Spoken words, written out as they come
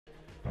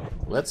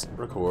Let's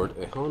record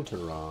a Haunter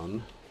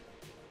run.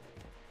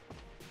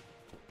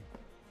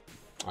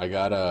 I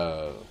got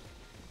another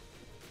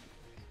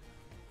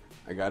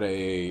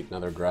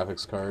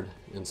graphics card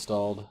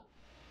installed,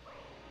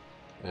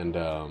 and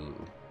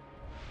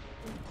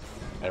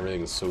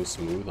everything's so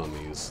smooth on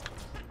these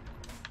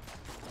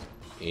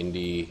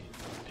indie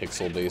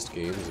pixel-based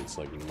games. It's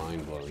like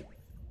mind-blowing.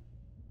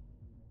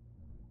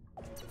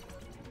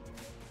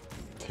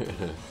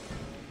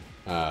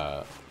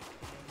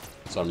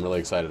 So I'm really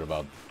excited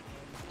about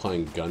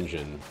playing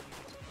Gungeon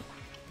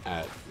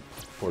at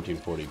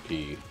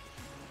 1440p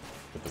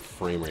with the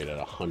frame rate at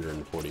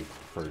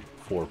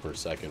 144 per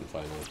second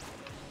finally.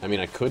 I mean,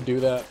 I could do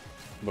that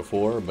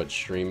before, but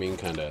streaming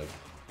kind of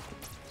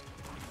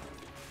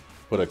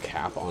put a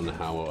cap on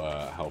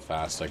how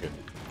fast I could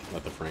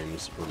let the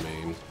frames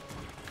remain.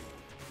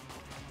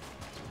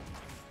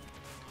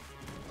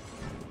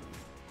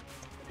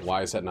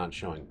 Why is that not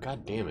showing?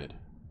 God damn it.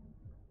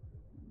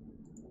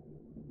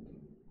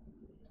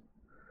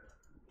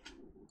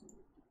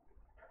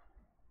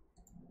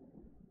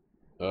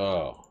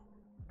 Oh.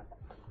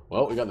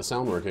 Well, we got the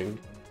sound working.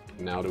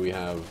 Now do we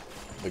have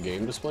the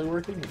game display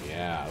working?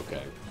 Yeah,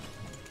 okay.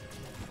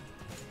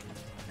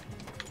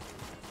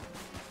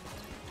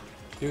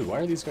 Dude, why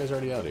are these guys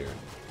already out here?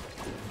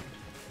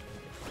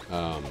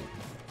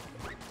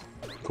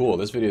 Cool,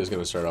 this video is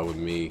going to start out with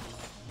me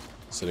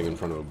sitting in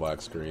front of a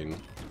black screen.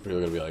 People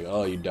are going to be like,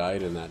 oh, you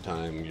died in that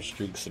time, your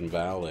streak's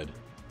invalid.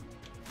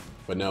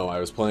 But no, I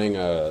was playing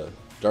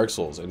Dark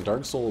Souls, and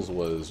Dark Souls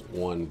was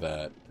one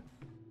that,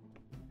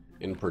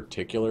 in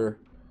particular,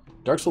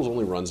 Dark Souls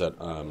only runs at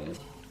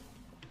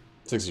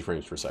 60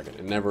 frames per second.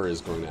 It never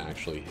is going to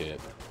actually hit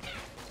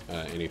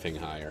anything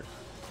higher.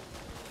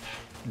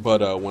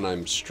 But when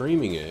I'm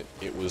streaming it,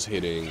 it was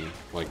hitting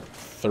like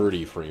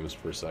 30 frames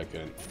per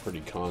second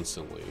pretty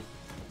constantly.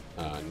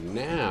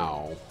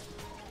 Now,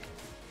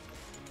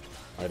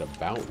 right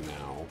about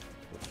now,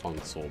 the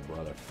Funk Soul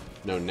Brother.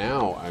 No,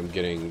 now I'm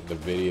getting the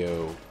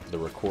video, the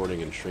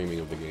recording and streaming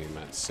of the game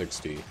at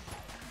 60.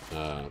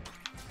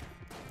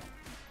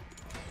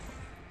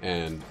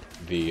 And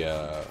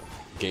the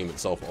game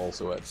itself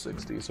also at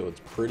 60, so it's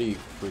pretty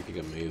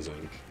freaking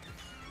amazing.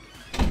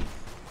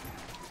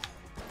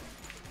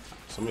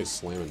 Somebody's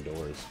slamming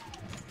doors.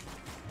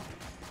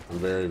 I'm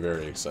very,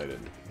 very excited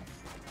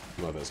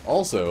about this.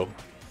 Also,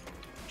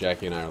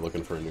 Jackie and I are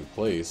looking for a new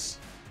place,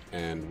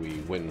 and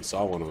we went and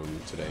saw one of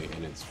them today,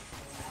 and it's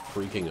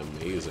freaking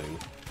amazing.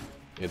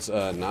 It's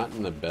not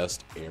in the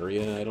best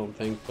area, I don't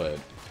think, but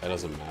that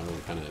doesn't matter.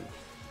 We're kind of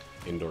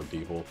indoor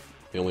people.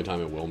 The only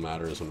time it will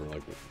matter is when we're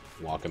like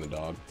walking the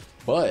dog.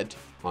 But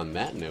on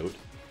that note,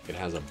 it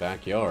has a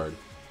backyard,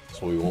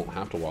 so we won't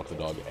have to walk the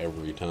dog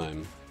every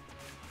time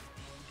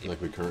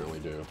like we currently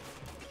do.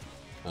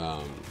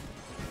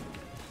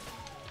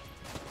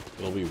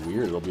 It'll be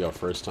weird. It'll be our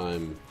first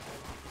time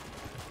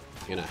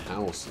in a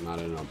house, not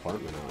in an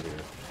apartment out here.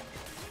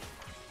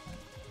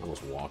 I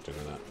almost walked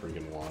into that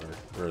freaking water,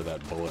 or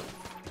that bullet.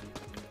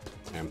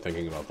 I'm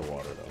thinking about the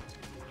water though.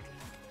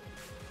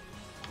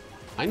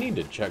 I need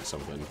to check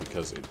something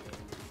because it...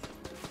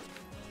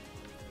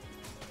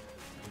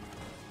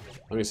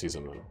 Let me see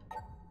something.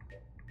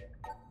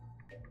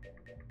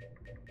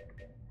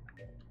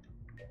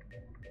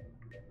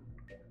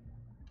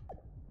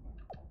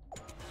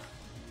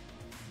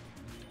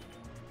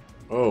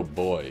 Oh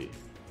boy.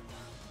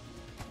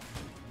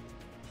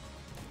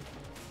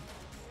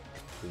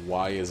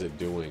 Why is it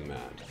doing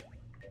that?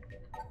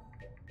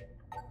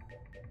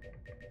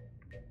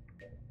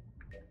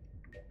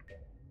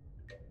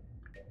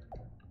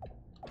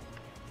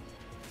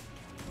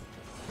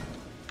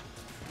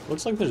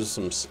 Looks like there's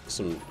some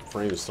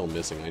frames still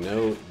missing. I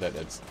know that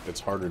it's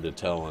harder to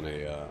tell on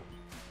a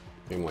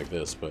game like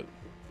this, but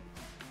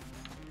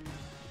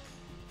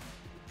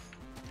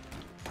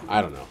I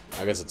don't know.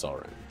 I guess it's all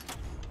right.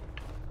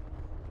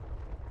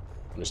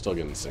 We're still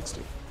getting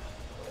 60.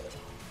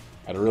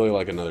 I'd really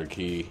like another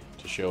key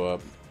to show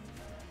up.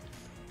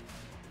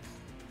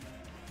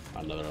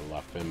 Another La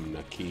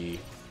Femina key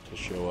to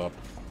show up.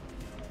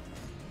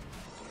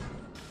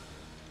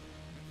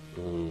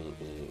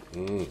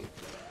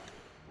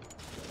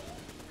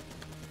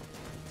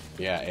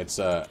 Yeah, it's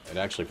it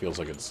actually feels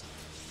like it's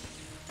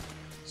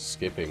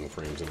skipping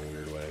frames in a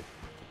weird way.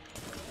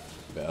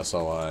 The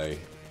SLI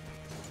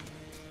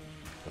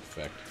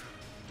effect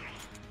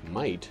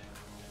might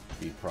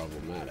be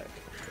problematic.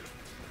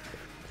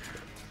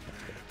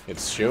 It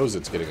shows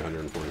it's getting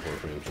 144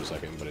 frames per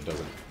second, but it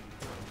doesn't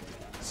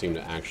seem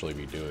to actually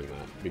be doing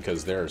that,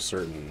 because there are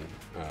certain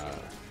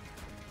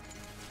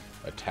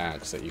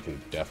attacks that you can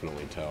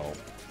definitely tell.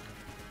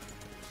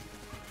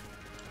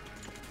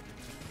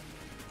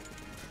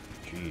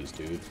 Jeez,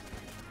 dude.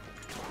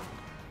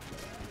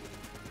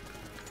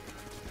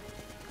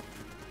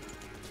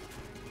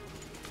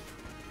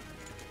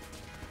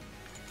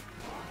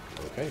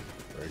 Okay,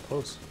 very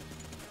close.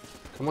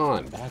 Come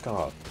on, back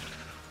off.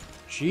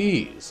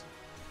 Jeez.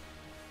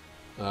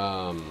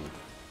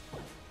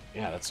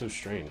 Yeah, that's so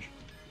strange.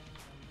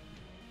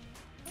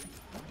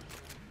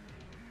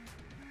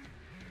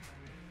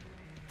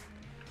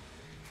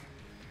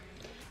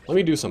 Let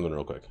me do something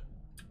real quick.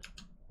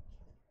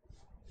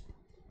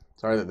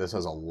 Sorry that this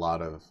has a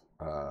lot of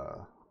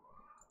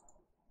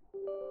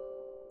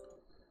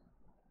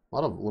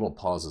little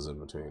pauses in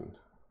between.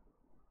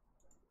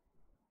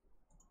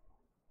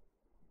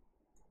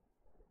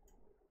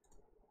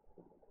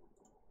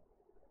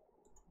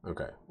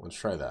 Okay, let's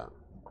try that.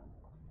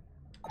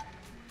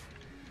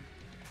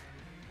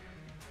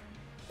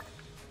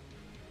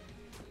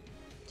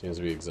 Seems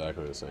to be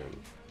exactly the same.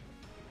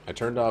 I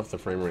turned off the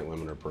frame rate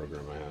limiter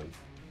program I had.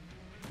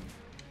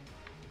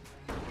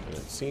 And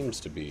it seems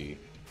to be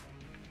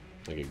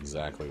like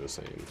exactly the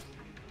same.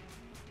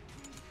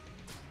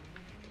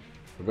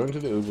 We're going to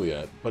the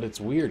oubliette, but it's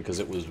weird because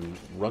it was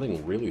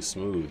running really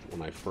smooth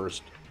when I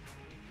first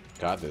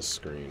got this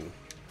screen.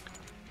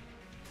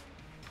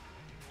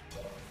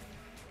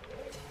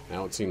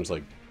 Now it seems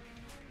like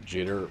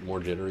more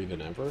jittery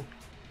than ever.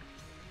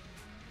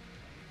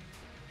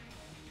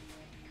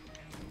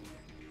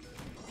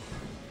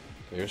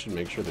 Maybe I should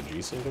make sure the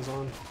G-Sync is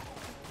on.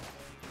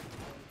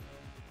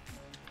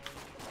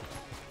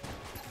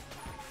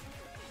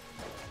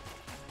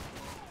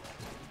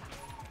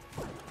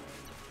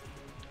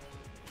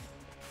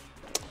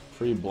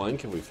 Free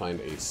blank if we find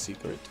a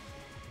secret.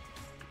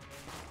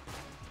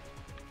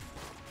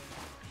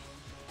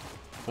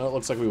 Well, it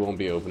looks like we won't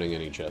be opening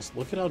any chests.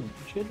 Look at how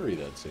jittery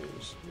that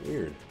seems.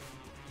 Weird.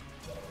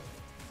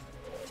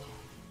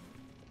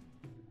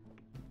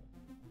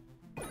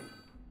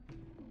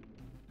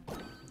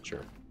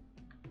 Sure.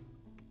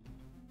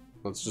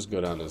 Let's just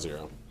go down to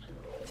 0.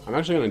 I'm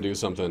actually going to do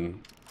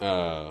something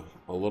a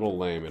little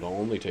lame. It'll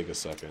only take a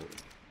second.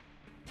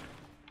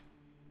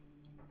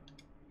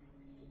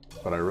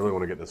 But I really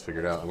want to get this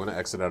figured out. I'm going to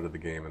exit out of the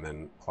game and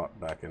then plop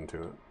back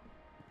into it.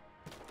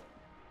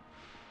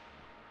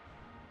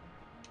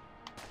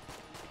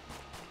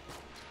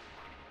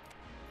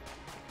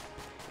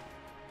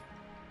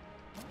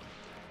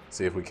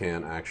 See if we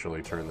can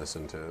actually turn this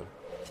into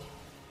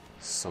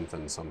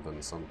something,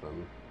 something,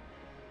 something.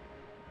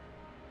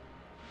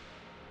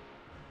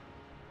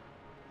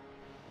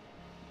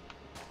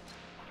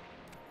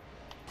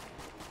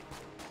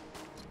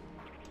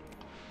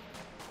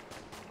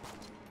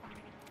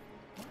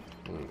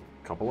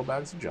 Couple of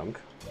bags of junk.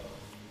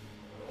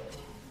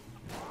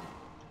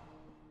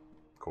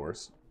 Of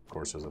course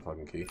there's a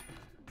fucking key.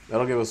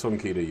 That'll give us some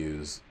key to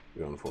use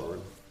going forward.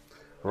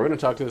 We're going to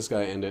talk to this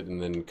guy, end it,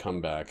 and then come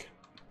back.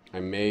 I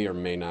may or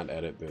may not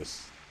edit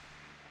this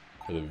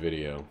for the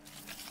video.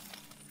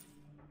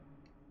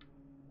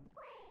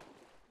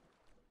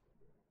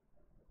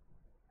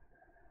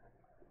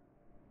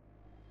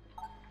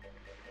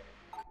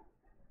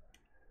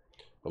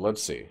 But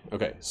let's see.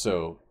 Okay,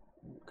 so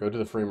go to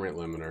the frame rate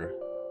limiter.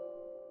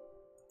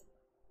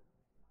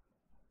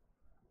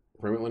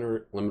 Frame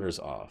rate limiter's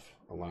off.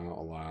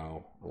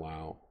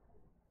 Allow.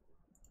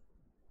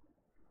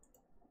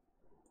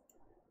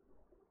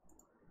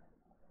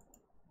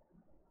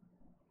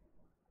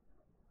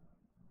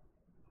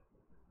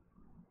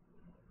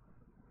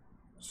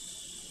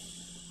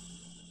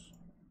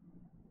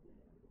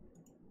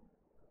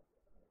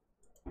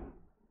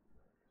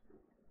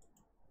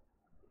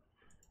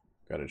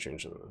 Gotta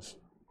change some of this.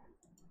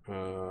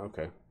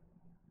 Okay.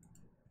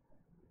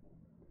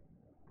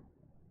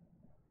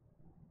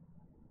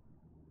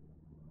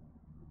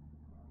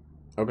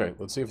 Okay,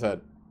 let's see if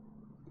that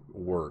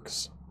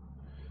works.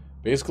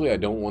 Basically, I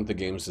don't want the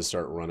games to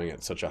start running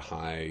at such a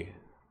high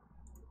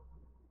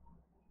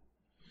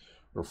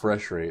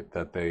refresh rate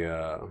that they,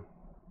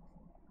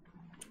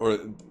 or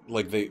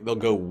like they'll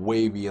go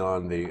way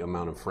beyond the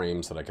amount of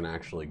frames that I can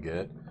actually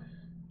get.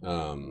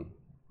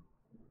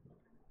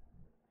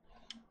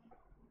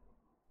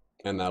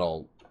 And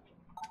that'll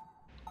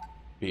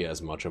be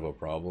as much of a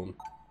problem.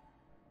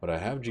 But I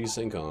have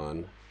G-Sync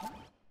on.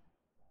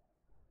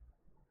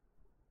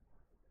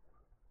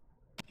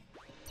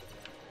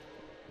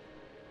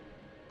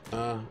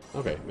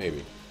 Okay,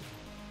 maybe.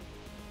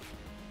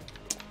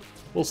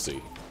 We'll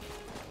see.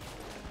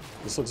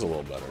 This looks a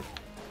little better.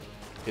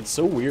 It's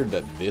so weird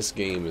that this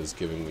game is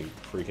giving me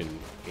freaking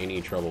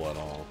any trouble at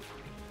all.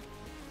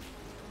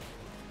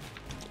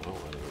 Oh,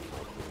 I don't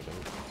know anything.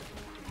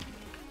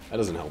 That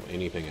doesn't help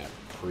anything at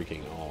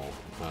freaking all.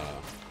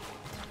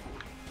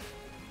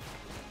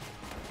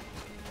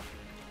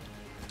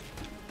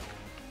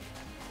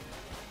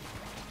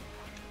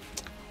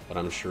 But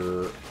I'm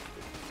sure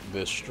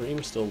this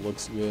stream still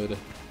looks good.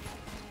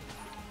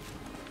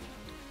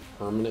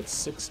 Permanent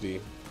 60.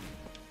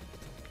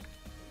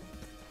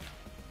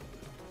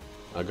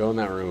 I'll go in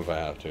that room if I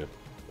have to.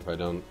 If I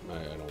don't,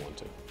 I don't want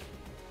to.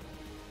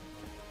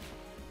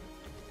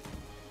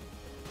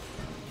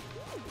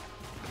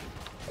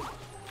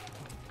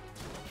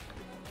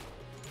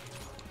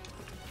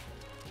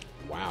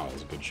 Wow, that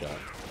was a good shot.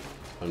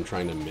 I'm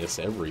trying to miss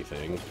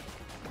everything.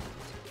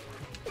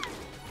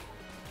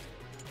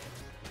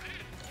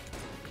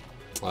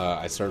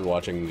 I started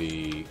watching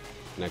the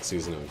next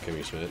season of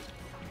Kimmy Schmidt,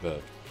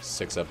 the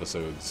 6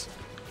 episodes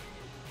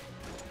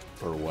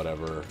or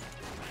whatever,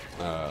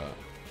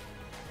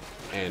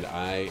 and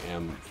I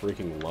am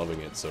freaking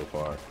loving it so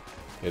far.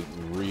 It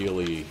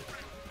really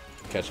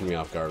catching me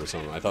off guard with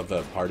something. I thought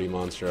the Party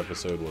Monster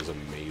episode was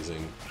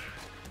amazing.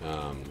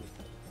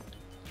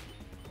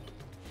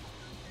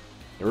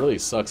 It really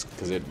sucks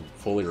because it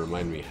fully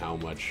reminded me how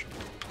much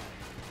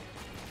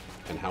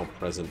and how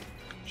present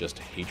just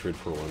hatred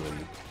for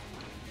women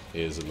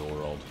is in the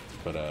world.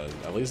 But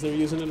at least they're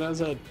using it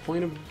as a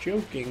point of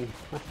joking.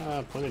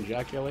 Point of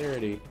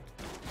jocularity.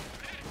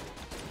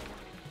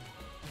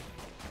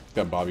 It's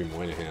got Bobby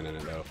Moynihan in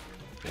it though,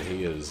 and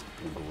he is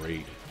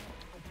great.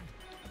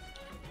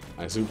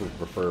 I super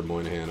prefer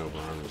Moynihan over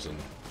Arneson.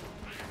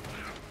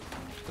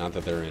 Not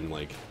that they're in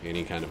like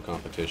any kind of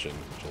competition,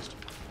 just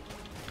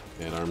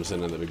they had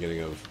Arneson at the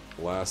beginning of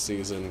last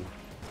season.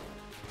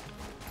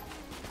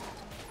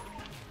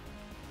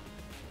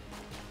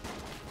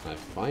 I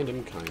find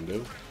him kind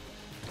of,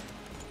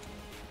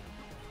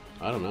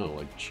 I don't know,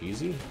 like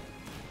cheesy?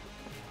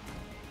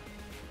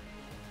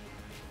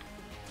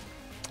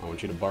 I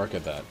want you to bark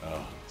at that.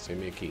 Oh, save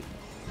me a key.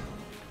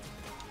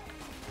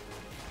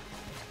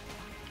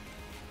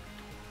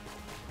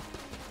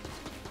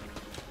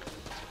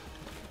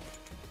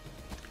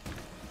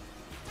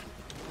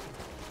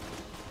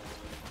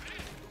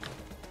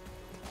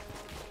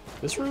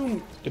 This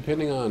room,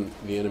 depending on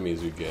the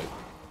enemies you get,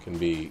 can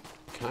be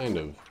kind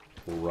of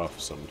rough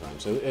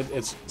sometimes.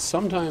 It's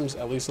sometimes,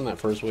 at least in that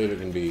first wave, it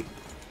can be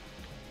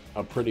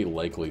a pretty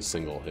likely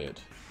single hit.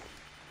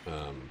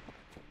 I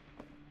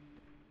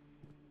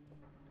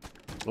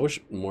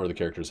wish more of the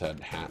characters had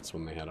hats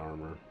when they had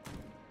armor.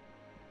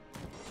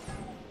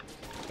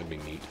 That'd be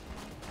neat.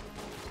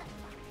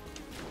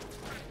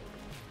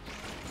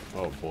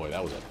 Oh boy,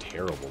 that was a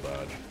terrible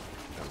dodge.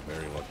 Got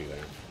very lucky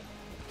there.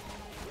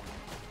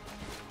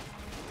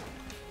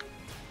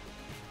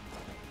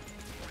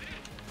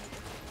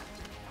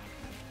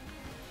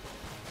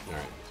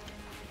 Alright.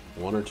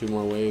 One or two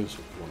more waves?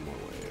 One more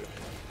wave.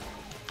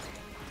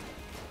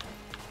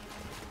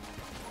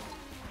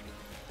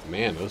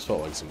 Man, those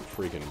felt like some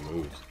freaking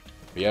moves.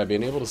 But yeah,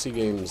 being able to see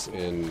games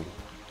in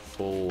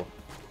full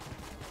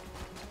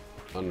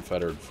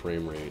unfettered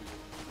frame rate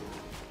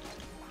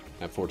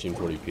at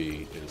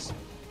 1440p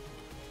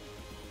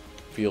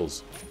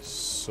feels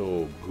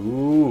so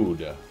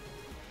good.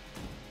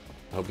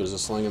 I hope there's a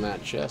sling in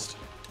that chest.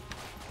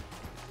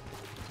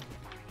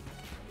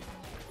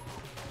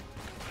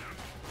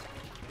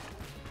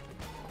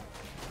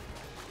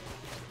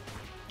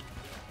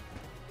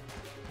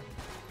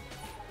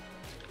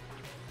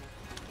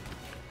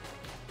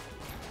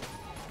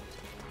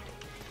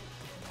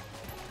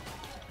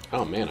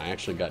 Oh man, I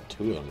actually got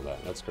 2 of them of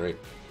that. That's great.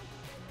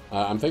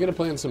 I'm thinking of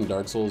playing some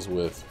Dark Souls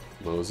with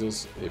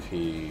Moses if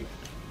he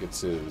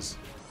gets his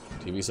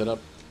TV set up.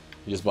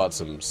 He just bought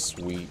some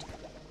sweet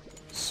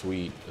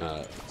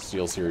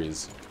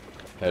SteelSeries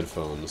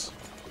headphones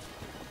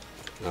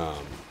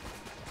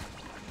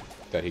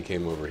that he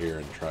came over here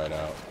and tried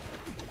out.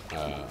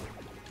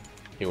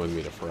 He wanted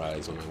me to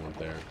Fry's when I went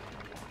there.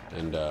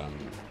 And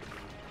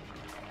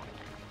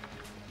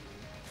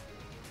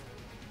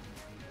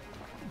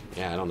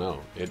yeah, I don't know.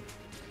 It's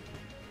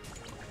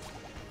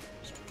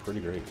pretty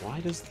great. Why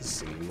does this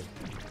seem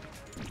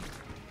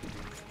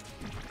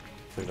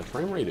like the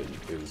frame rate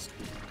is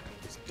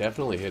it's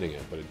definitely hitting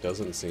it, but it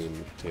doesn't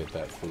seem to hit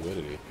that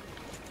fluidity.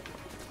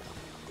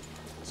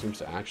 It seems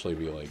to actually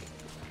be like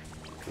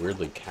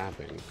weirdly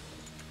capping.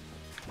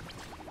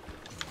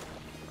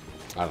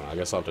 I don't know. I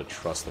guess I'll have to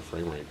trust the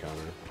frame rate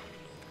counter.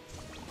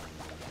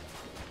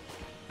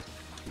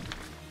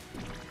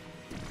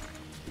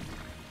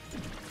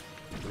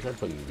 I tried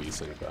putting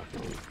V-Sync back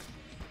on.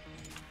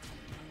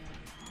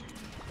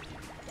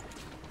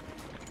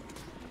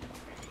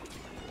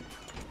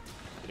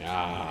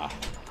 Yeah.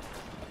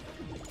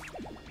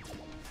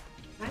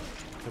 Hi.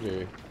 Hi,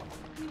 baby.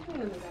 What are you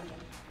doing in the dungeon?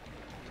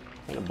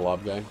 And a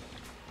blob guy.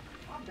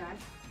 Blob guy?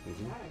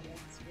 Mhm. That I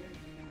guess.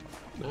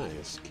 Weird.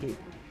 Nice, cute.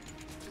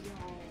 No,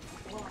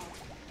 blob.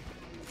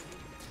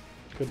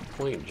 Good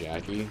point,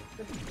 Jackie.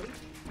 Good point.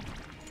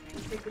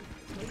 You say good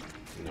point?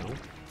 No?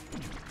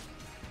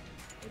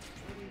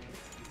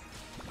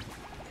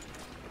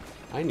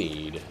 I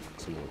need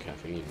some more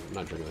caffeine. I'm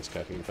not drinking this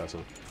caffeine fast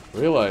enough. I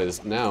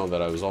realized now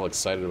that I was all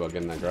excited about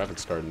getting that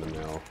graphics card in the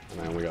mail, and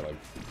I only got like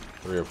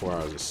 3 or 4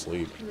 hours of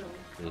sleep.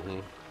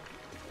 Really?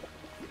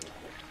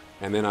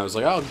 And then I was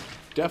like, I'll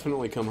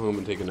definitely come home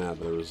and take a nap.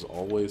 There was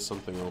always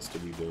something else to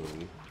be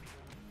doing.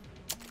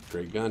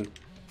 Great gun.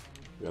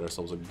 We got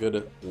ourselves a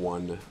good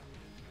one,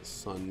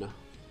 son.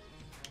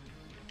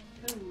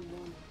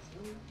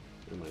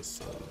 And my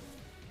son.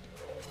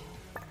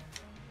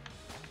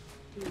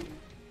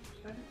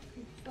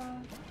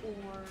 Pizza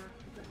or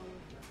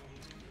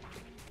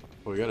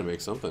Well, we gotta make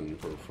something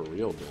for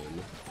real, Ben.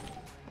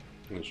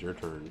 I think it's your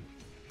turn.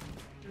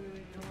 Yeah.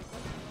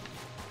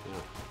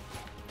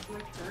 My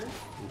turn?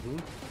 Mm-hmm.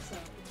 What's up?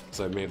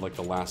 So I made like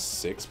the last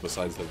 6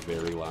 besides the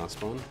very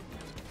last one.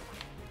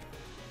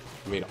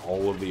 I made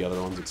all of the other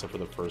ones except for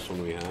the first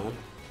one we had. You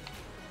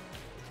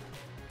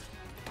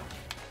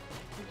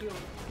do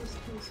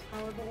couscous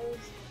power bowls?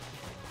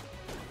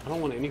 I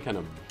don't want any kind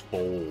of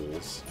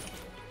bowls.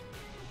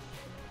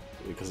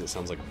 because it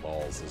sounds like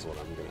balls is what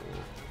I'm getting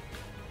at.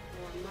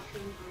 Or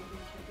mushroom green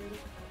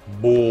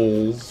chicken.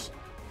 Balls.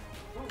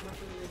 Oh,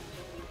 mushroom green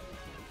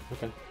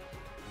chicken. Okay.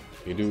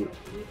 You do.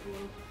 So,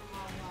 meatloaf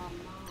a la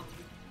mom.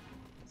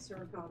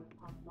 Served on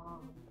a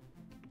mom.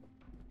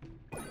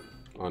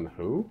 On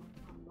who?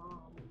 A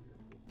mom.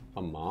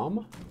 A mom?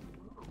 Mom.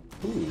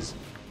 Whose?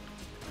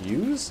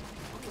 Use?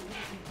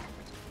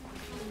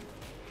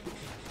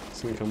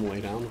 It's gonna come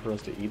lay down for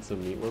us to eat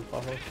some meatloaf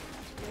off of?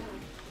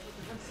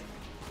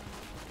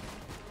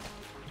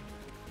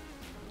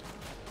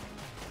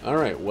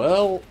 Alright,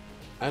 well,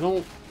 I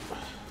don't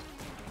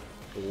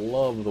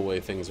love the way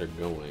things are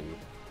going.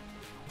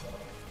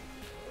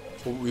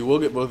 We will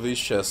get both of these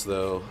chests,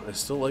 though. I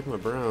still like my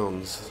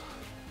browns.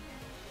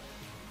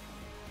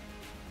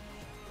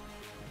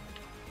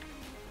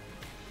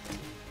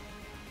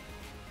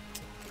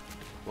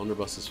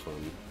 Blunderbuss is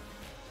fun.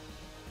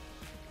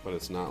 But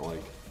it's not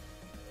like...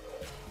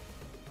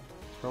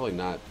 It's probably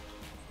not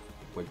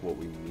like what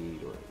we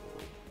need right now.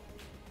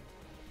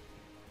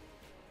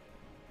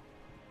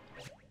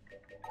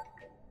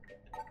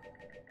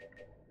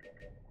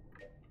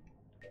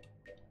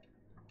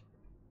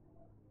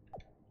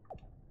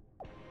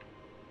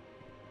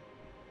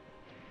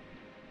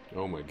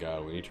 Oh my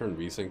god, when you turn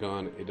VSync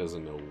on, it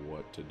doesn't know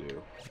what to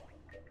do.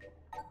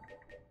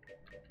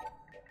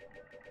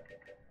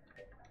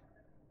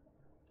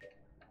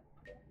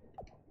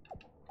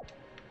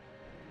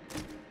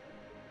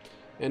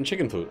 And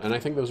chicken food, and I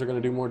think those are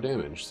going to do more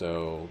damage,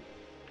 so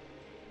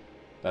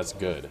that's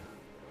good.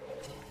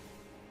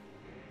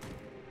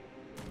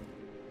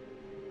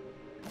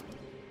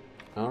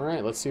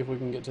 Alright, let's see if we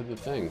can get to the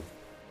thing.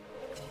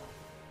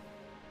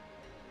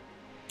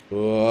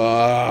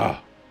 Ugh.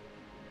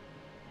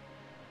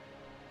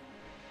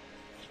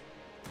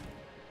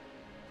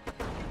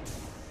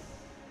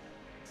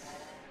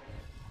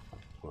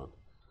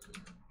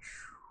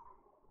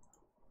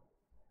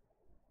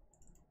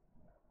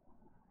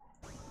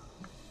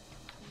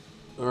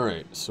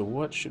 Alright, so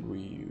what should we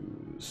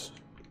use?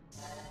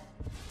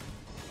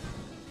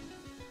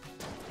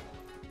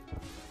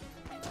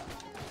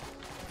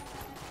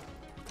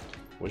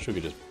 Wish we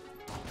could just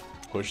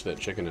push that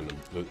chicken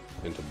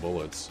into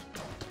bullets.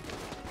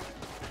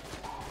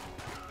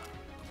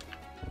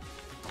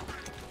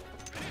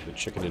 The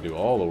chicken to do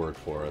all the work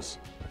for us.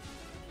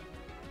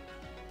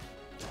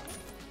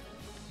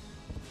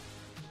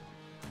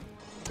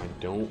 I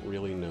don't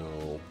really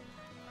know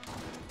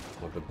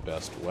what the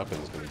best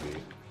weapon's going to be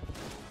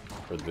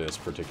for this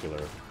particular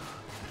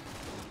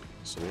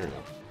scenario.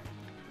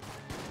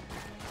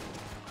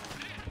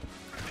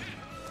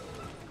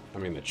 I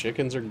mean, the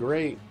chickens are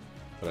great,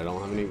 but I don't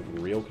have any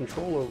real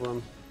control over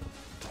them.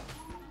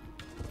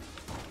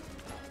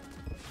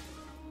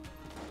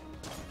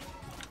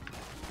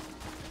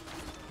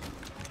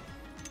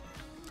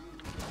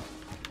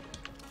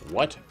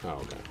 What? Oh,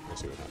 okay. I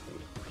see what happened.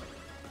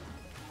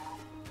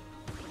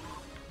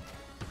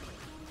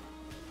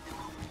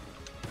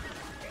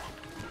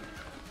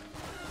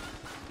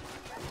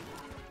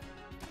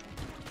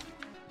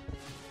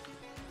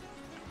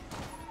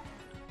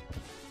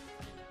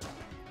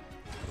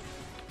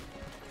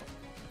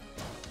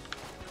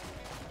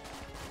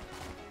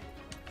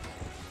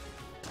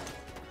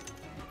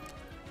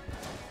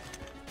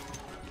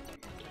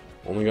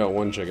 Only got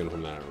one chicken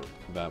from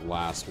that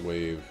last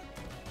wave.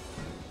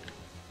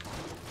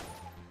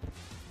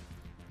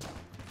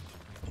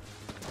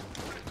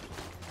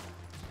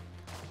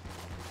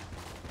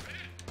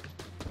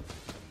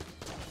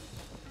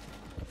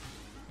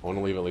 I want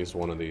to leave at least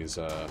one of these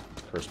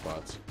curse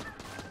spots.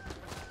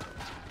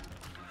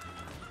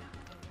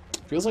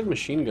 Feels like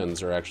machine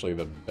guns are actually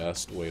the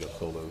best way to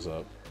fill those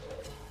up.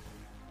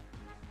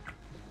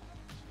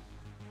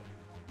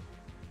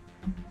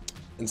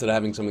 Instead of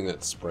having something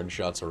that spread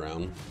shots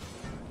around,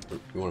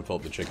 we want to fill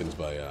up the chickens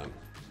by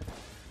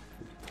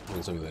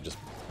having something that just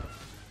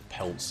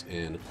pelts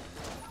in,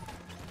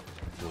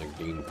 like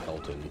Dean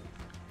Pelton.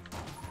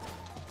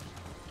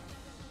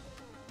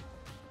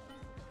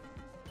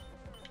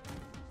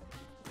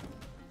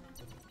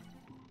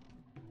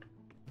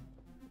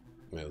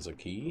 There's a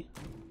key.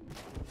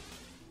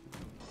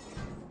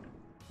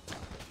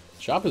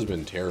 Shop has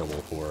been terrible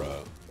for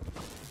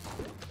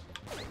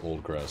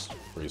Old Crest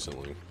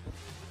recently.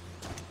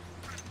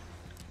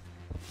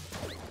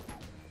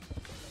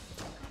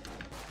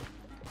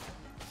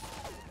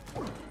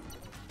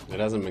 It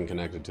hasn't been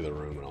connected to the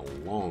room in a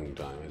long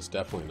time. It's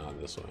definitely not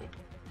this way.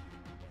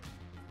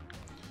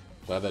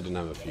 Glad that didn't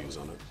have a fuse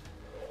on it.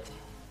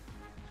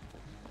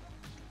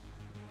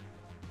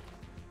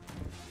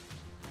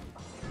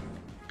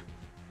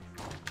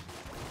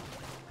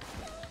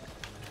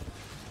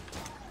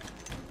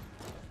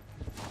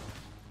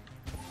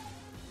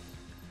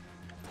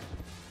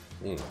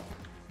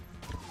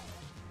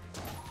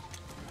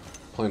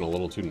 Playing a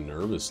little too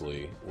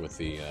nervously with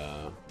the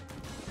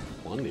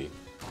Lundy.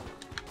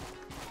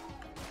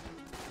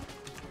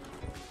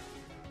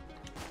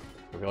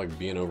 I feel like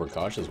being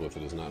overcautious with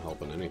it is not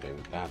helping anything.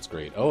 That's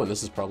great. Oh, and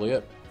this is probably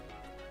it.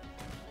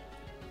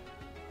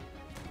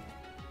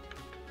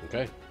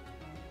 Okay.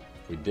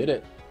 We did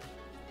it.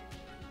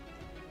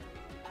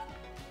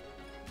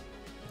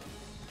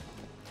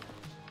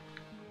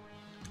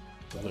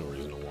 There's no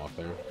reason to walk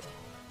there.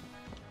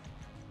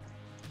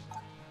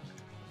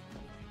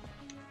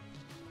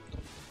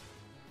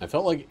 I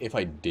felt like if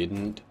I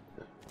didn't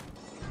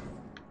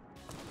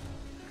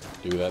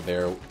do that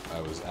there, I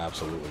was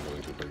absolutely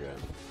going to forget.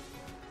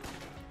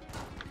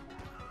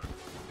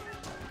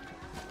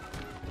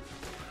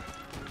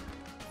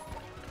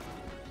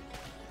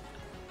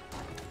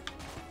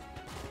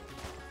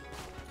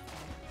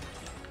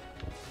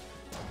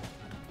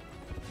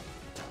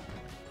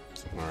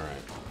 Alright.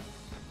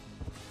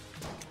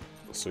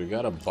 So we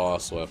got a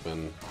boss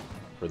weapon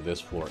for this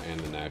floor and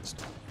the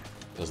next,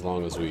 as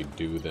long as we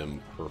do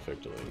them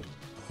perfectly.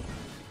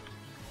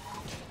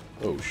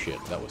 Oh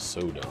shit, that was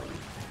so dumb.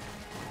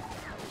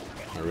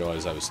 I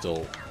realized I was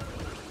still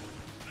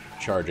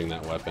charging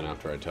that weapon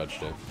after I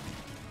touched it.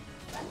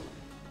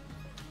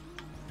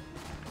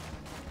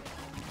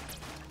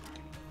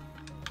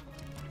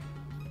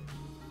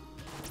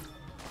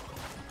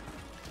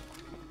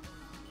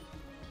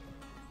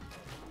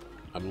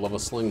 I'd love a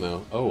sling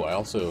though. Oh, I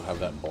also have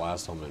that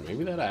blast helmet.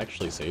 Maybe that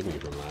actually saved me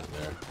from that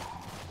there.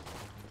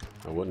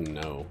 I wouldn't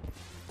know.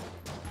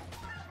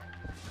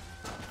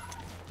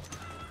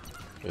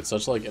 It's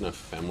such like an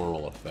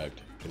ephemeral effect.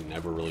 You can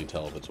never really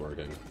tell if it's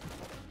working.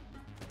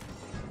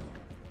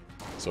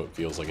 So it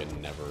feels like it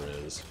never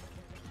is.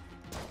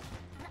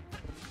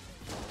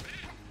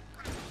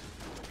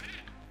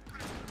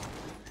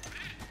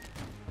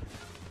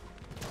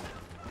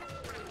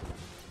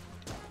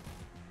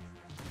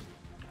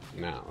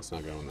 Nah, let's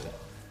not go in there.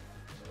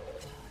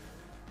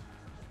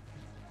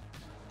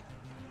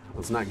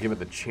 Let's not give it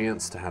the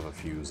chance to have a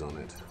fuse on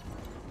it.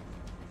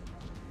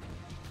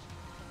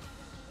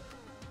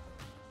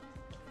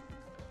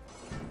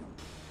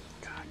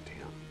 God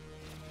damn.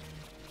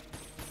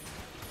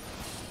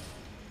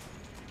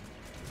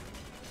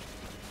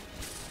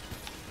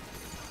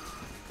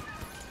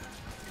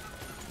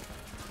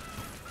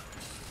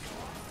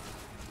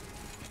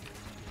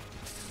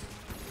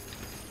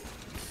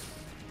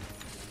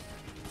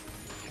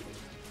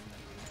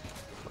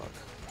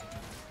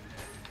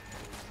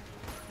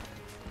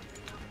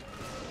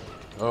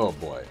 Oh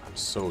boy, I'm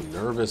so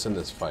nervous in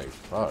this fight.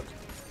 Fuck.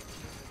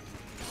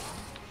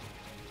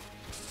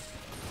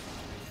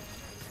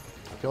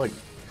 I feel like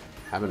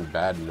having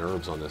bad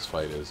nerves on this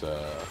fight is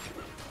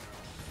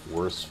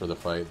worse for the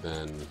fight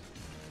than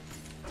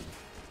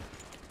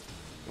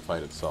the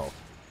fight itself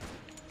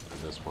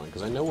at this point.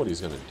 Because I know what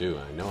he's going to do,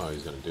 and I know how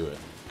he's going to do it.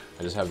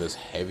 I just have this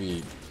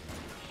heavy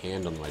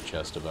hand on my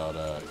chest about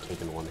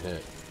taking one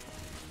hit.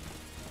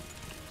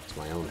 It's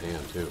my own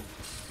hand, too.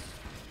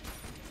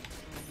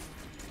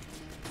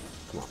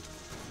 Come on.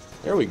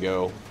 There we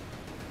go.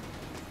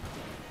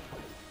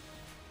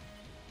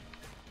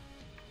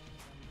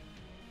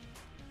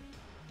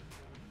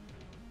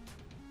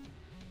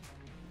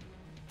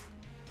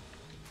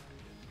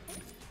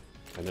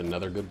 And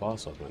another good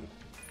boss weapon.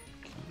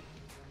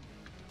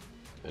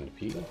 And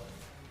P.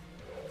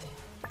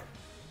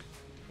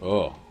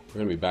 Oh, we're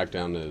gonna be back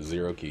down to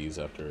 0 keys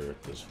after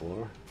this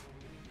floor.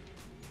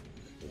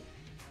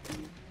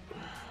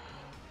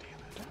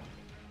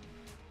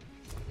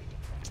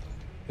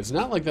 It's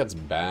not like that's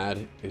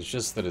bad, it's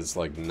just that it's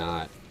like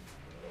not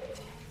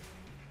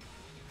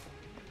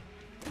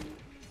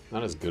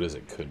as good as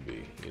it could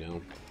be, you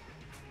know?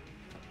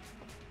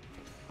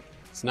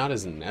 It's not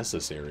as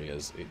necessary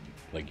as it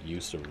like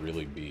used to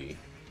really be.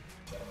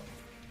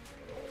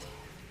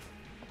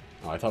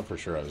 Oh, I thought for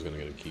sure I was gonna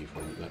get a key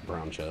from that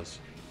brown chest.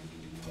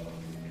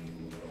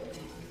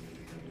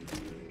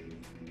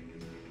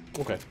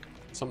 Okay,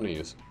 something to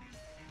use.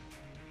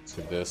 Let's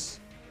do this.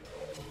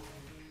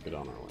 Get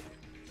on our way.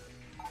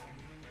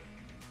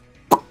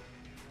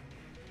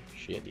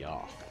 Shit,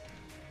 y'all.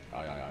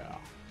 Yeah.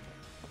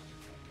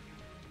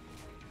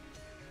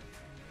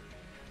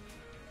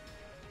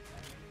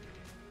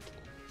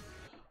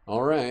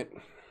 Alright.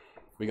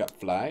 We got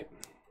flight.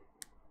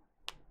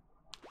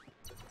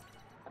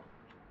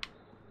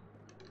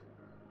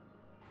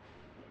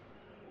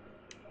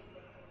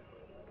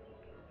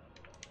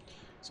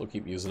 So we'll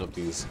keep using up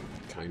these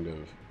kind of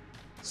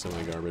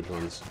semi-garbage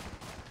ones.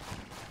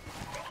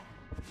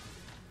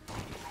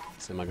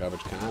 Semi-garbage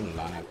kind of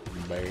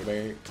like,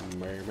 baby.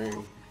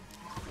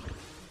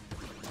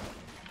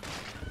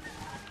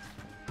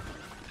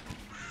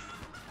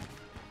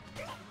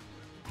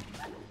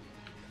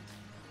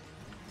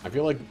 I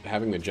feel like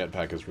having the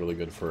jetpack is really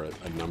good for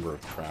a number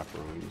of craft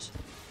rooms.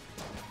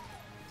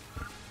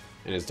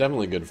 And it's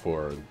definitely good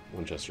for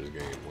Winchester's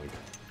game. Like,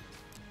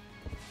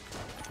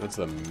 that's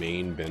the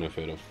main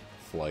benefit of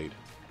flight.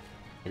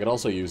 I could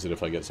also use it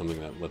if I get something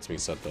that lets me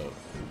set the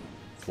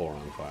floor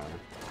on fire.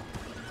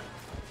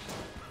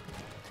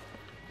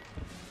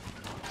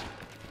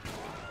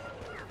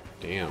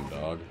 Damn,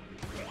 dog.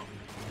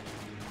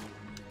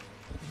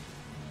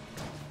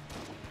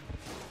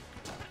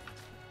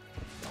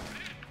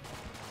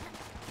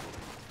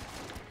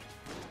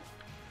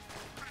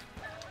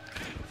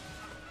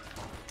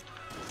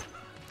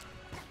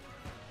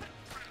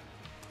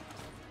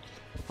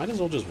 Might as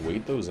well just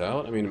wait those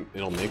out. I mean,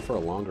 it'll make for a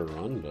longer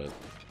run, but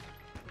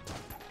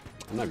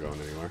I'm not going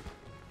anywhere.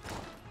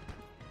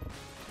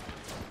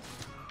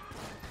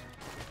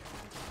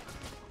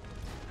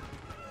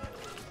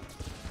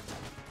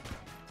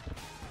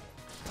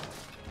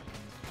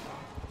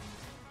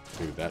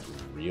 Dude, that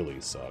really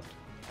sucked.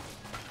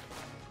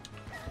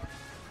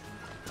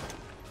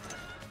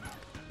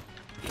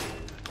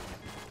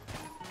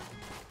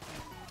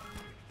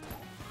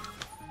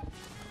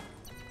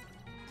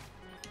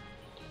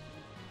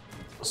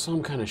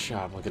 Some kind of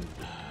shop, like a...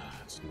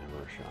 It's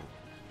never a shop.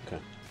 Okay.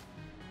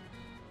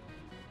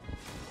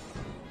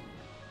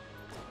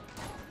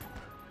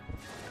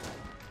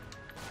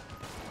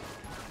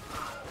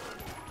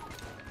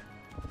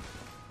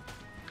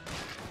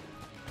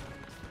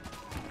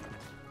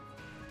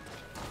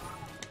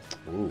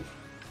 Ooh.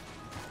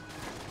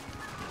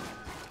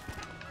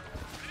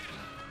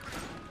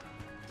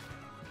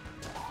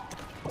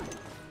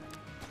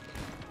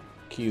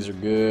 Keys are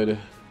good.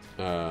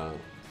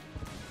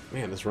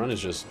 Man, this run is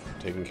just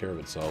taking care of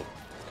itself.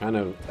 Kind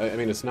of, I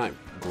mean, it's not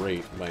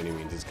great by any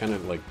means. It's kind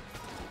of like,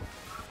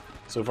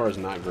 so far it's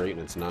not great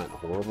and it's not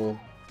horrible.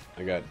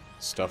 I got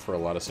stuff for a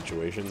lot of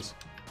situations.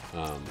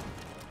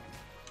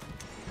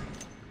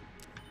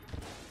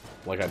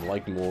 Like, I'd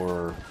like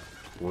more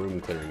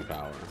room clearing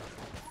power.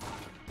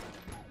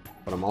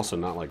 But I'm also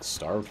not, like,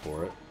 starved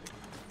for it.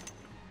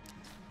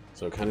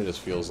 So it kind of just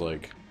feels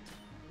like,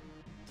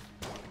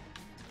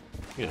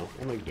 you know,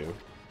 we'll make do.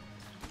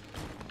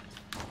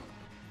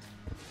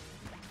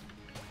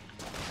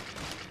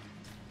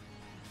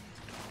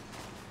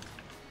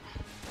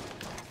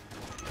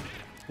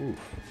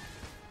 Oof.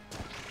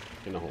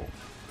 In a hole.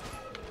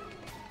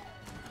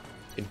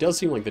 It does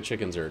seem like the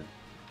chickens are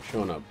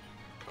showing up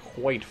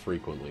quite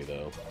frequently,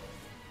 though,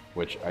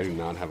 which I do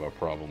not have a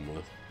problem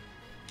with.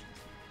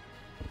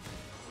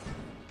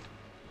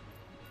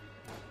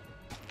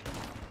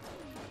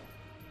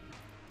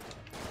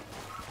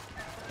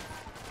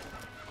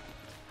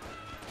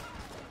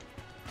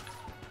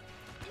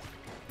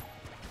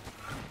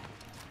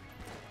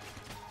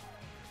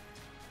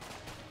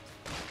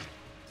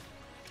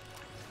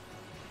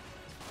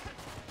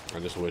 I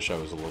just wish I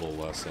was a little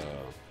less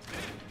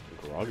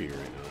groggy right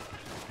now.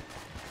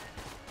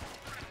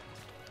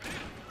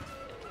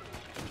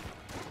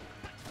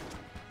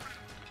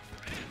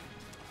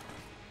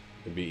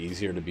 It'd be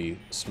easier to be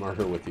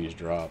smarter with these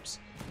drops,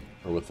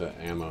 or with the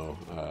ammo,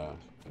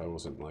 if I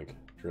wasn't, like,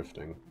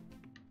 drifting.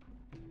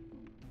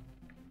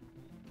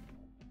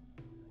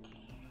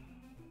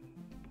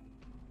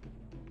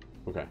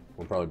 Okay,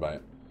 we'll probably buy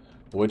it.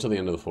 We'll wait till the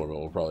end of the floor, but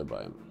we'll probably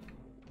buy it.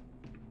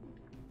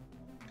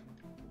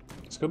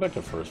 Let's go back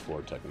to first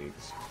floor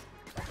techniques.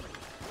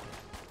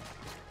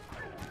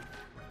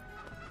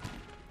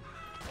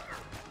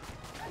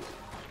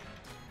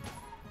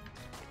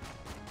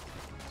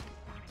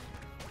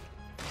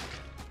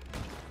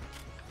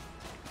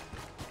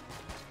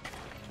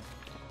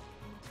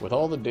 With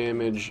all the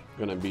damage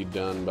gonna be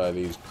done by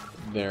these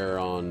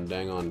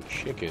dang on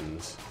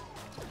chickens.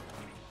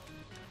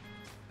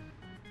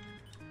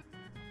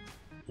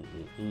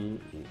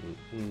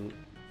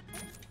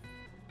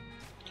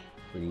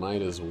 We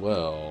might as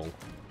well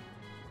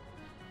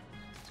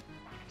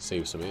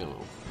save some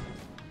ammo.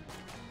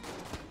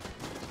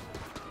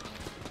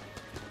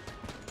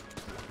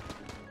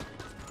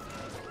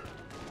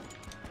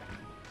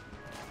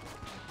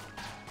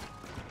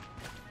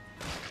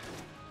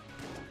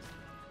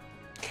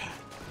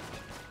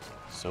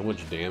 So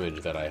much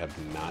damage that I have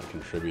not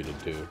contributed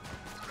to,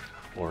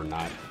 or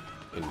not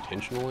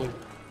intentionally,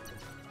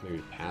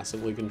 maybe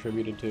passively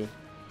contributed to.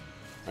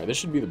 Alright, this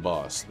should be the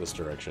boss, this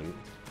direction.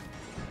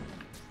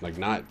 Like,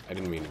 not, I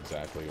didn't mean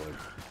exactly, like,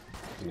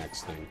 the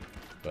next thing,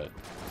 but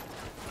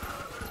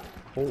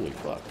holy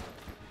fuck.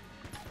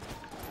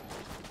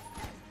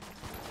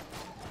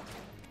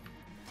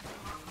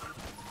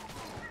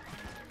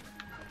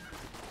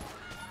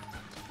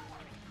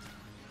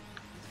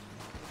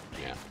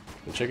 Yeah,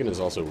 the chicken is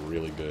also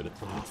really good.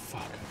 Oh,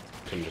 fuck.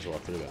 Couldn't just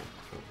walk through that.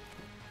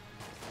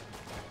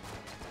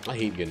 I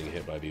hate getting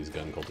hit by these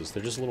gun cultists.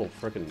 They're just little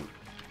frickin'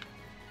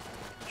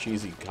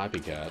 cheesy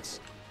copycats.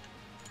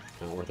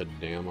 Not worth a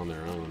damn on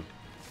their own.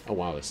 Oh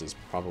wow, this is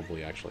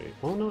probably actually...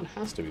 Well, no, it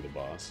has to be the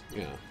boss.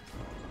 Yeah.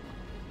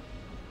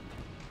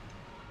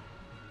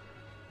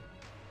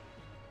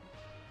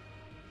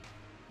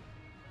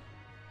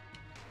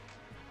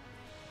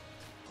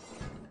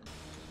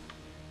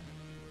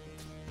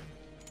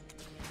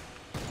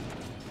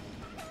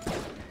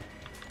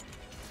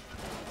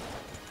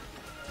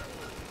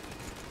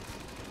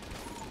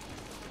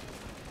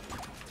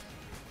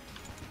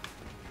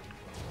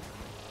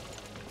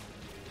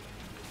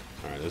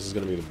 This is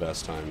going to be the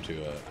best time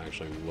to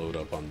actually load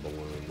up on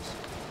balloons.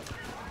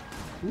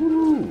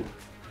 Woo!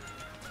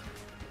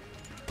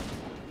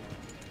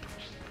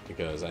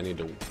 Because I need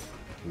to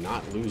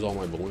not lose all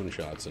my balloon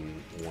shots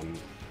in one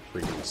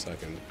freaking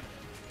second.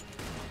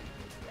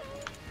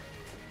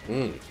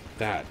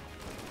 That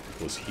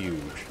was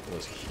huge. That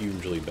was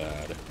hugely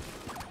bad.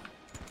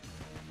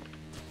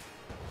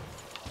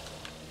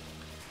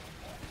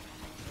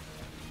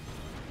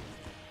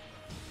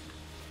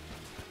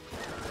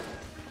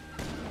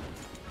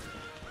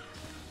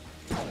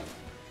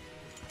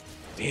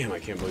 Damn, I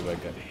can't believe I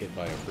got hit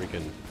by a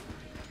freaking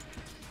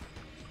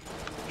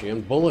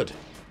jammed bullet.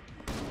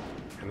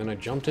 And then I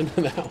jumped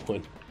into that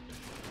one.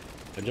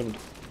 I jumped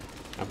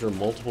after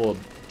multiple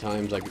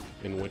times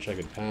in which I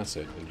could pass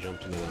it and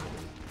jumped into that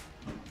one.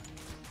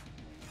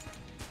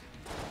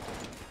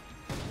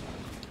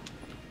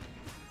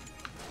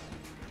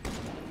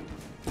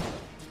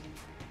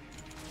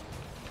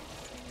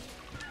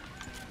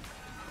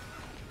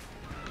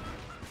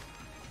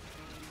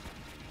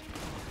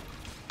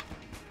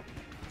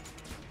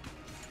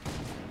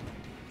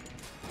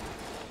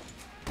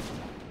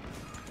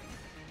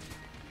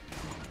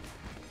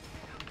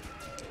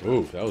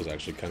 Ooh, that was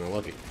actually kind of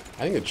lucky.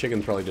 I think the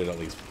chickens probably did at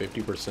least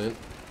 50%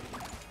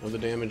 of the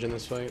damage in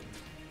this fight.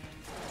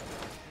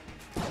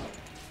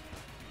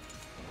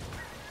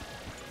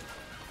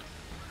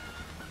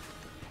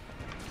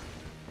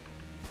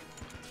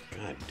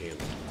 God damn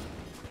it.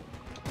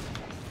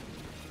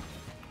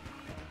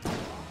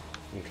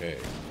 Okay.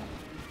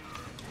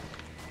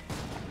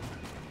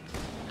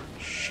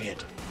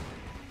 Shit.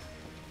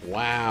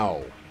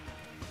 Wow.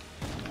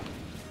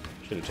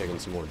 Should have taken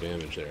some more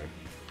damage there.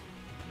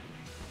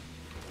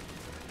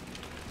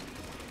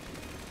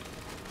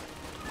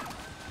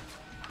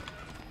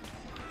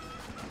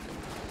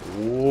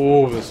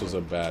 Whoa, this was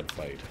a bad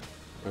fight.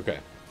 Okay.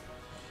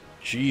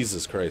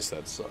 Jesus Christ,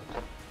 that sucked.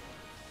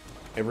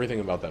 Everything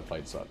about that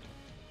fight sucked.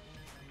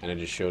 And it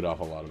just showed off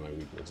a lot of my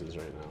weaknesses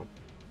right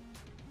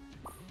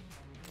now.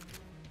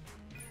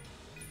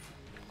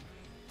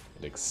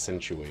 It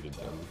accentuated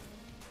them.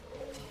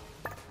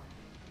 Alright,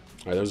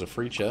 there was a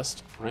free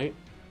chest, right?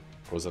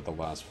 Or was that the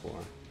last floor?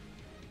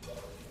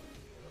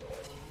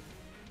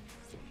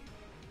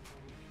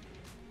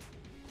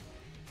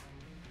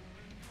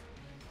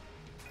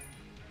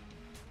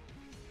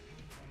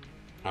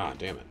 Ah,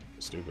 damn it.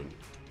 Stupid.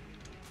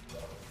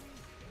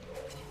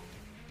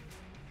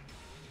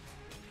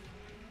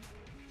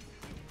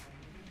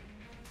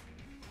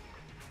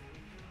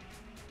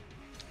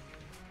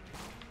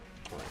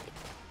 Alright.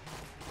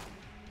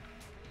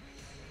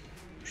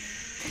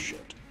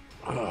 Shit.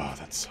 Oh,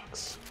 that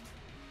sucks.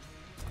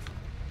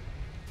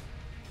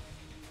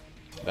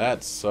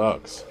 That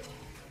sucks.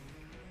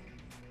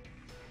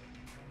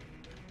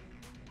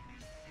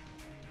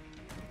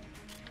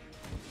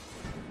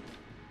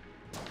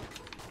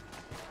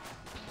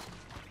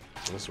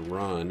 This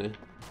run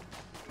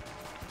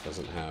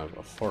doesn't have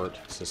a fart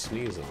to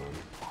sneeze on.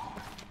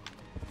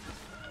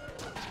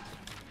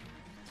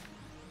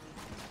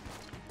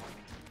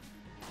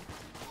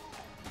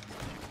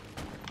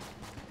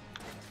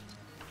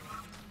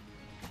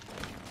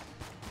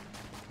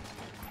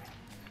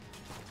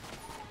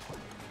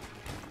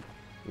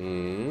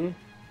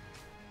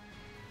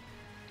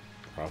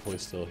 Probably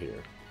still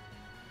here.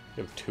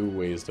 You have 2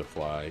 ways to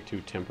fly,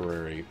 2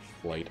 temporary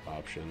flight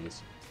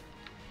options.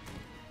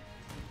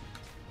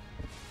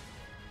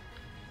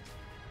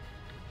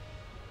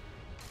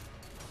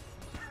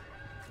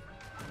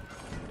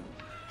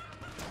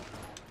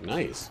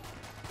 Nice.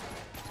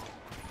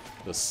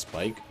 The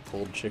spike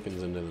pulled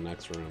chickens into the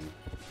next room.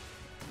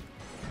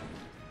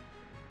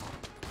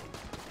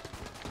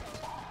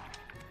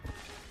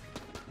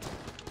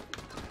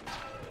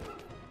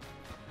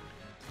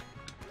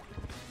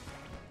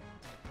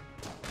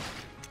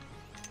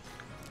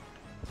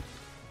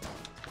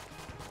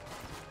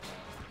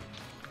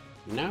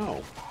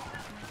 No.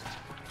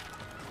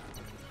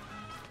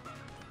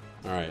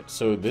 Alright,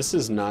 so this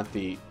is not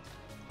the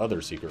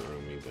other secret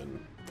room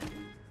even.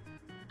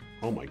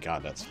 Oh my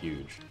god, that's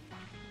huge.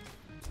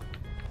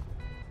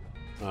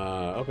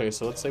 Okay,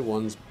 so let's say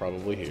one's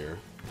probably here.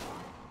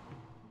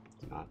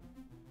 Not.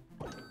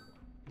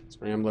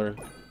 Scrambler,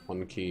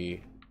 1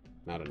 key,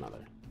 not another.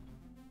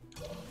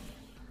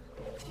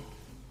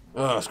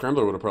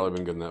 Scrambler would have probably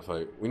been good in that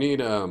fight. We need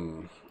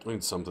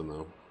something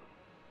though.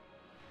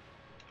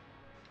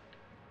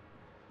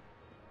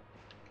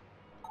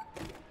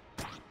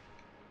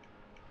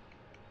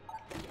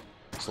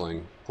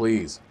 Sling.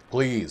 Please.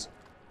 Please.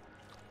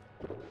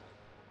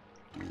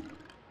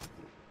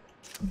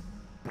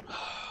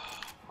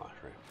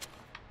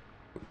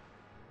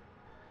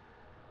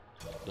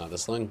 Not the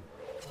sling.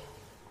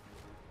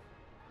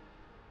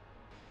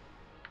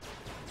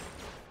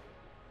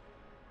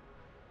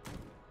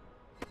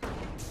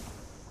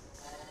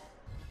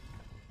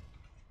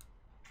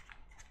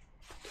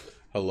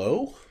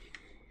 Hello?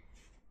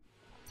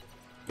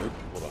 Oop,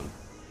 hold on.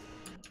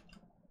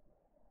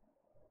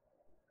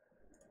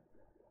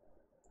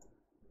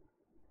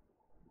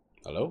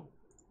 Hello?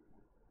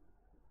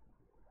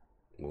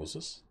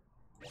 Moses?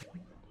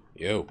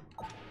 Yo.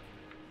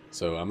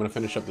 So I'm gonna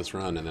finish up this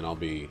run and then I'll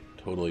be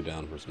totally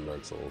down for some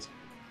Dark Souls.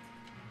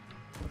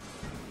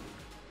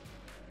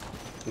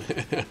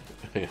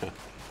 Yeah.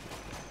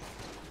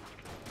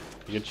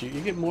 You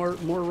get more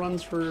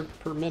runs per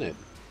minute,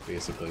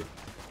 basically.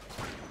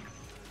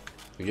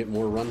 You get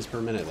more runs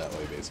per minute that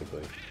way,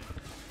 basically.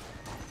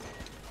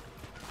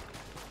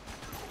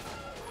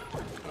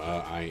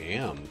 I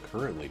am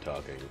currently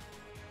talking.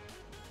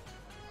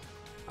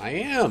 I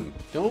am!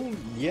 Don't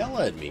yell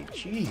at me,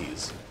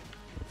 jeez.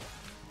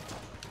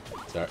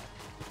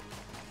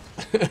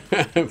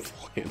 I'm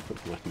playing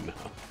with my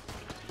knob.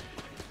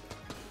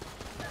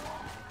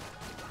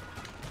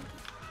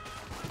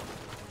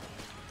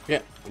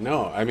 Yeah,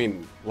 no, I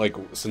mean, like,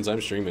 since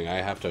I'm streaming, I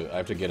have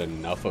to get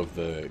enough of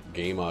the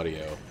game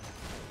audio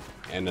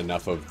and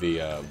enough of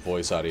the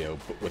voice audio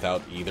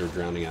without either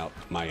drowning out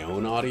my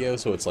own audio,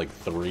 so it's like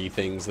 3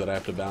 things that I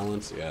have to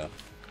balance, yeah.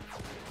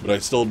 But I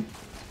still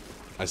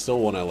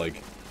want to,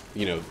 like,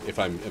 you know, if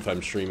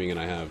I'm streaming and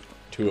I have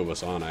 2 of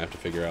us on, I have to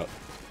figure out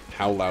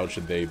how loud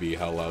should they be,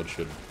 how loud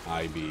should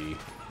I be.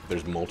 If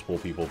there's multiple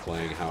people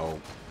playing, how,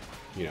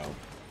 you know,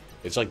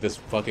 it's like this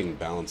fucking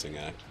balancing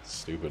act. It's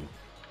stupid.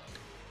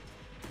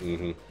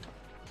 Mm-hmm.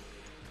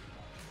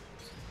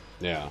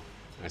 Yeah,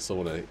 I still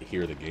want to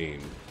hear the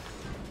game.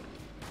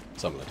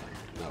 Some of the time.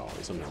 Not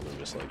always. Sometimes I'm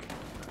just like,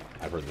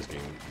 I've heard this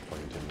game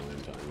fucking 10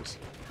 million times.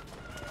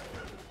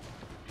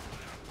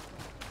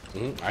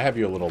 Mm-hmm. I have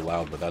you a little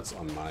loud, but that's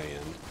on my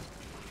end.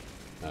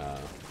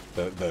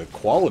 The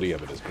quality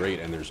of it is great,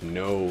 and there's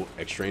no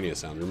extraneous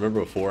sound. Remember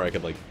before I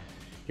could, like,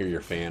 hear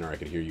your fan, or I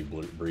could hear you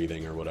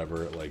breathing, or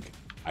whatever? Like,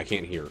 I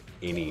can't hear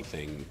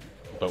anything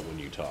but when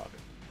you talk.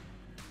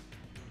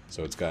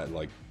 So it's got,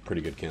 like,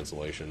 pretty good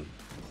cancellation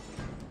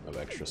of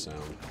extra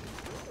sound.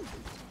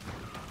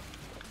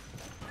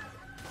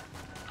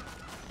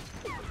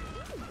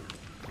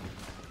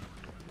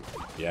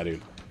 Yeah,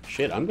 dude.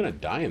 Shit, I'm gonna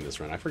die in this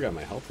run. I forgot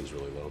my health is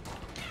really low.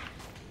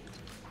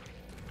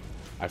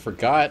 I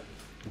forgot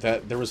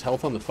that there was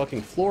health on the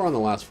fucking floor on the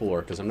last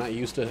floor, because I'm not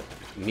used to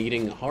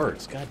needing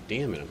hearts. God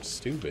damn it, I'm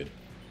stupid.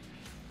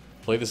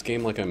 Play this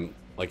game like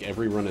like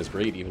every run is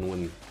great, even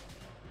when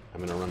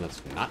I'm in a run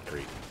that's not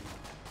great.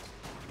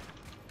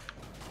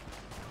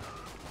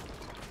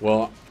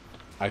 Well,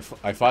 I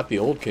fought the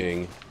old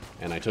king,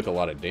 and I took a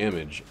lot of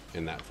damage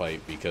in that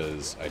fight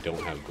because I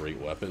don't have great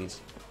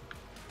weapons.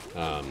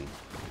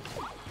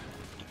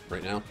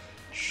 Right now?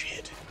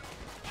 Shit.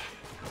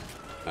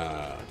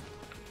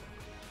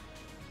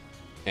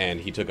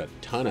 And he took a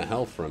ton of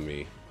health from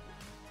me.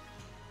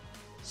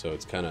 So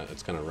it's kind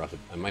of rough.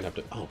 I might have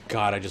to... Oh,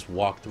 God, I just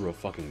walked through a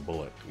fucking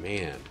bullet.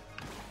 Man.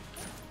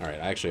 Alright,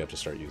 I actually have to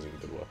start using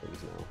good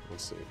weapons now.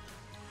 Let's see.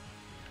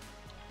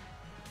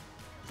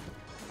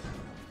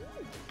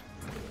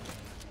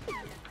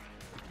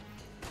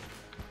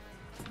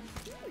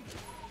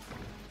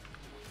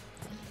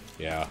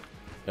 Yeah.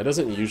 That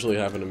doesn't usually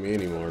happen to me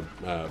anymore,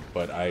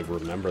 but I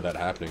remember that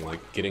happening, like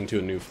getting to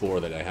a new floor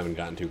that I haven't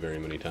gotten to very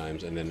many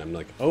times, and then I'm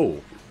like, oh,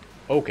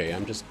 okay,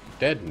 I'm just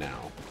dead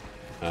now.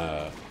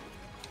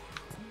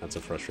 That's a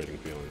frustrating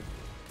feeling.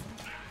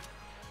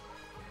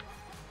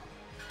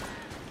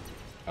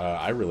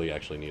 I really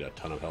actually need a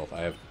ton of health.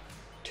 I have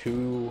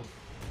 2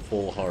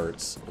 full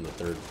hearts on the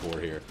 3rd floor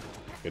here.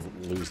 I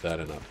could lose that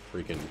in a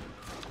freaking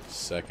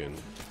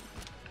second.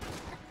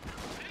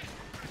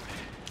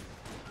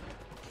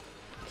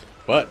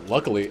 But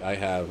luckily, I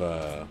have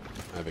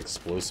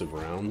explosive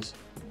rounds,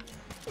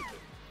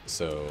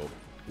 so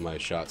my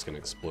shots can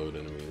explode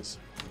enemies.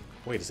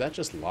 Wait, is that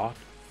just locked?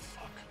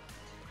 Fuck.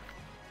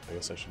 I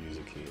guess I should use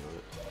a key on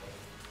it.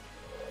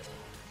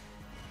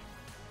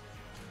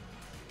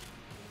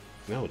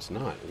 No, it's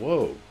not.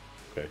 Whoa.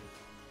 Okay.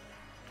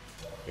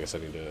 I guess I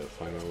need to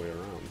find my way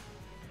around.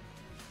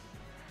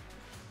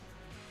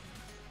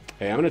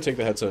 Hey, I'm gonna take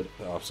the headset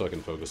off so I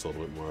can focus a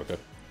little bit more. Okay.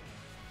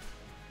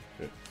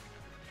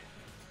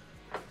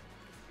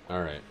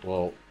 Alright,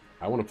 well,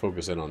 I want to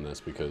focus in on this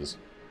because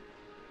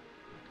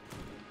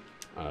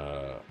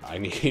I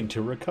need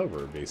to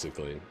recover,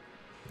 basically.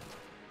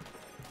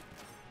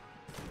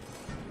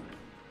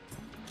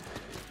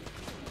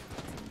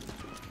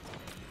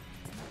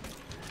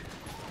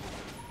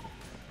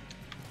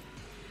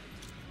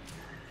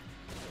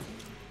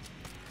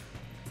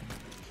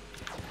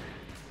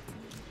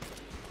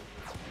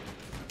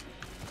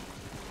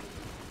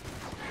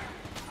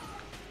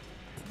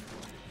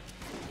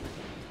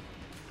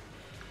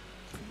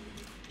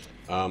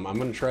 I'm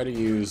going to try to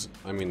use,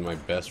 my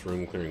best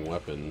room clearing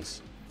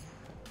weapons.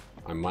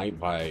 I might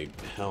buy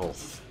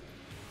health.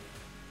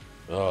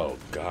 Oh,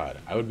 God.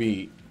 I would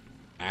be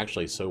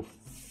actually so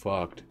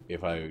fucked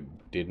if I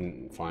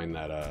didn't find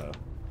that,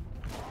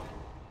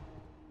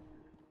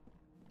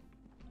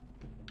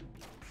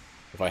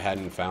 if I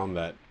hadn't found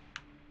that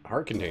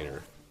heart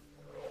container.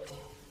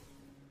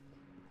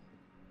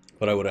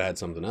 But I would have had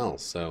something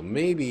else, so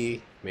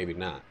maybe, maybe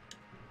not.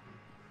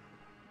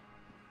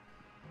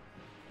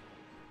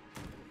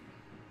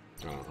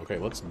 Oh, okay,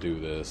 let's do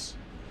this.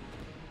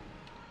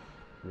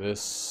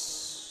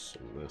 This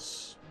and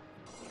this.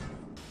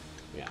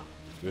 Yeah,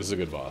 this is a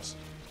good boss.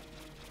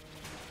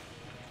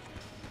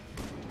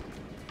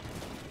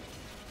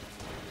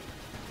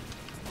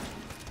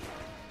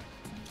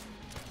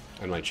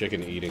 And my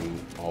chicken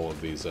eating all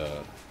of these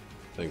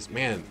things.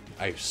 Man,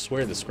 I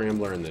swear the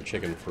scrambler and the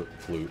chicken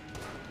flute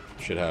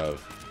should have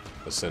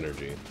a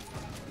synergy.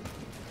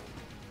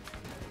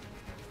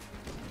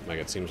 Like,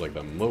 it seems like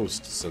the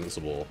most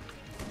sensible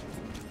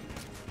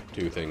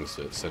 2 things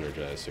that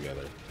synergize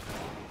together.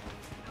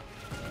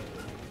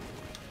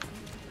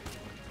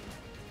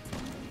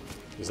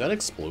 Is that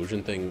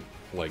explosion thing,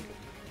 like,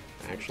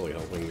 actually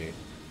helping me?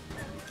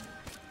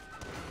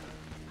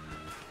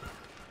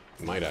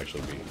 It might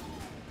actually be.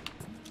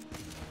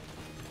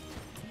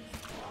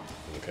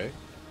 Okay.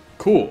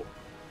 Cool!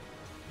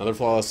 Another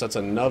flawless, that's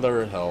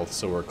another health,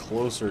 so we're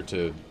closer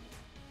to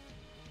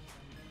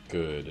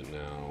good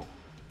now.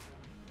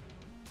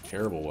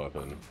 Terrible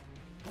weapon.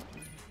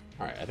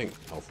 Alright, I think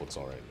health looks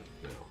alright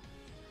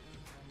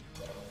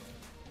now.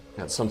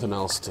 Got something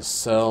else to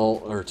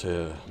sell, or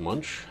to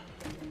munch?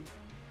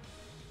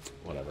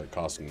 Whatever, it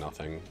costs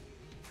nothing.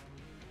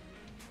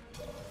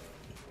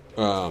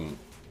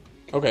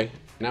 Okay,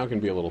 now it can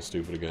be a little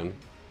stupid again.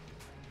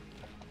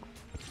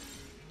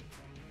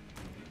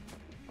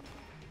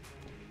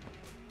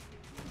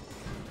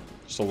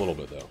 Just a little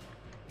bit, though.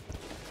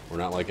 We're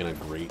not, like, in a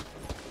great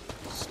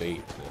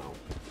state now.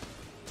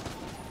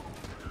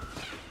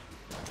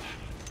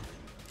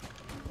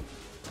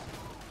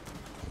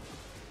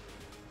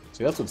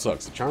 See, that's what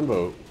sucks. The charm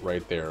bow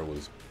right there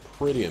was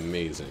pretty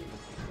amazing.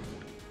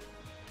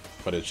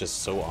 But it's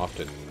just so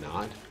often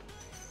not.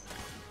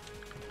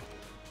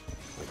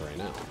 Like right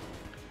now.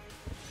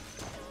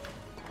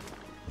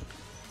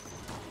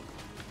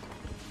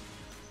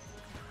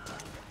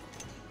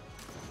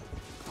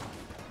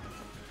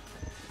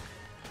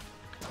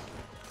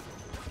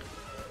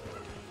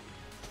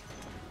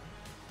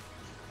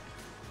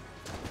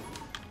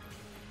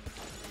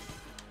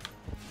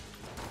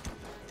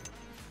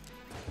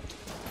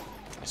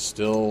 I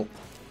still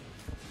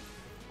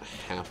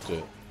have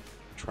to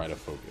try to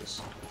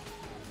focus.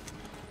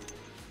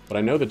 But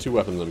I know the two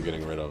weapons I'm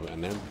getting rid of,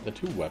 and they're the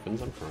two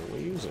weapons I'm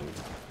currently using.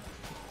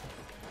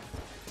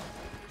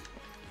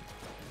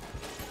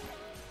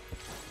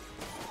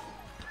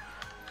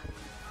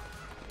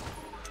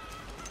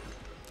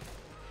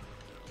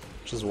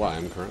 Which is why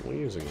I'm currently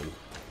using them.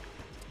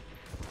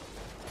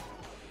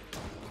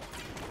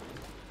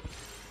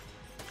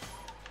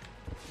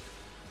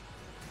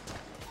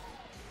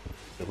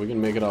 If we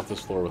can make it off this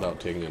floor without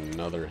taking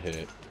another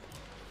hit,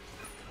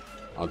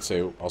 I'll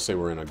say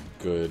we're in a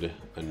good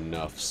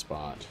enough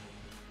spot.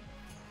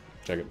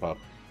 Check it, pup.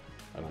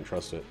 I don't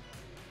trust it.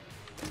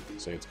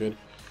 Say it's good.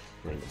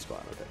 We're in a good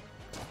spot. Okay.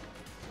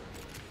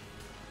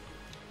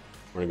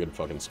 We're in a good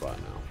fucking spot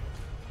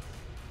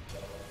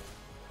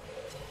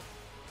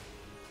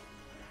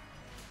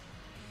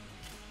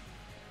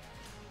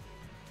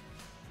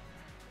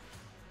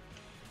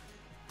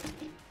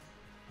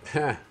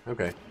now.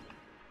 Okay.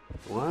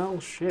 Well,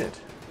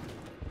 shit.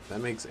 That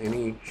makes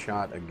any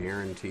shot a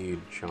guaranteed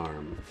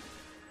charm.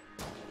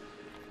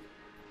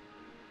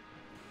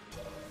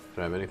 Do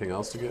I have anything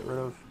else to get rid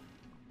of?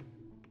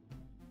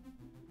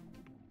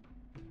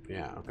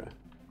 Yeah, okay.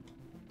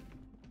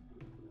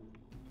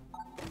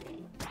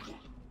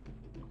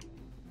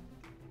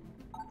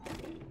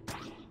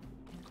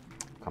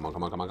 Come on,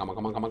 come on, come on, come on,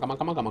 come on, come on, come on,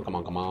 come on, come on, come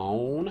on, come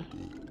on.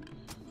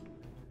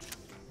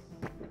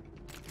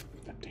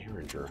 That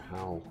Derringer,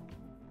 how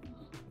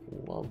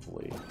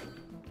lovely.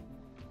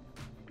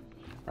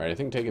 Alright, I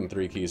think taking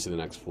 3 keys to the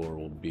next floor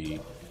will be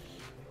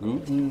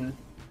good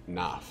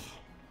enough.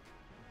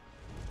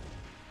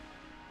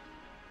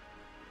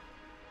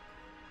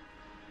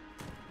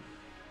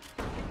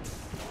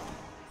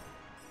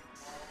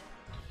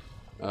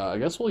 I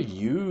guess we'll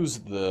use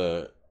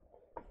the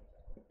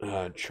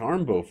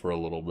charm bow for a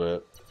little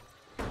bit.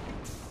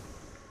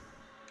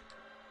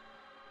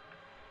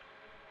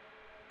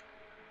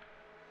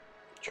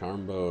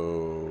 Charm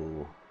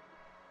bow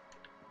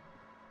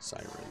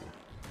siren.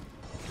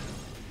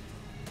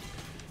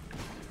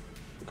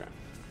 Okay.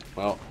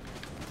 Well,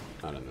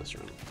 not in this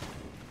room.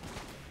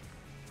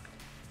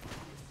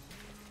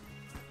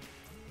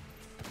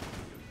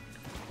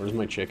 Where's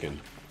my chicken?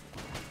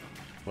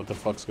 What the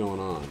fuck's going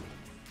on?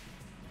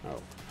 Oh,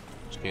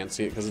 just can't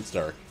see it because it's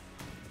dark.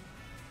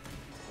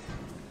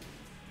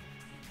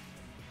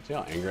 See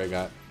how angry I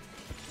got?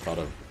 Thought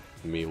of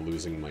me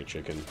losing my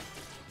chicken.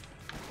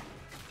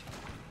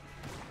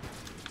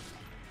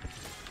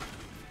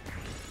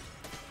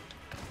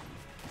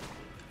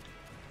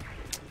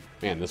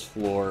 Man, this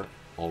floor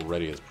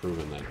already has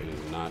proven that it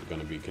is not going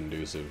to be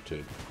conducive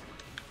to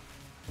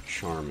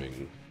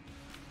charming.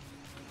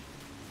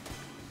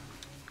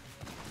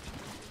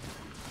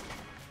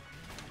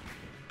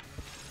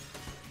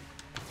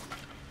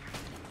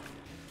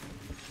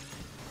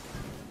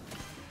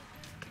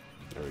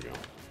 There we go.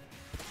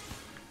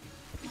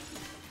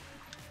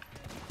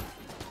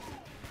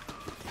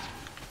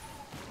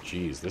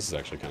 Jeez, this is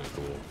actually kind of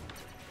cool.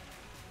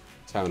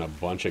 It's having a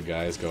bunch of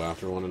guys go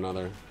after one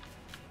another.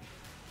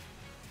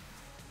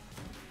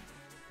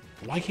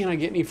 Why can't I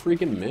get any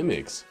freaking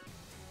mimics?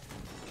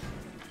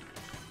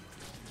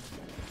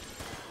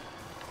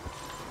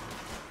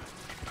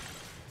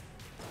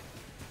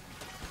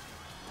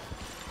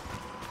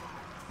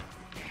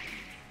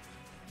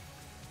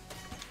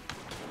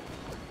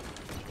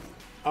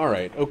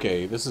 Alright,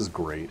 okay, this is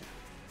great.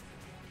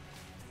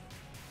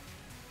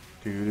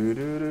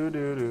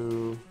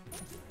 Do-do-do-do-do-do.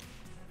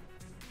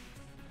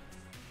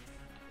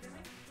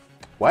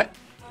 What?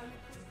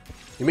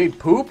 You made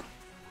poop?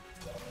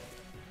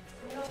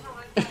 No,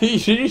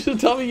 Did you just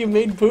tell me you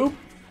made poop?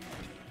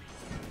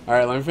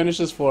 Alright, let me finish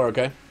this floor,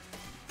 okay?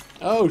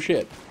 Oh,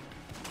 shit.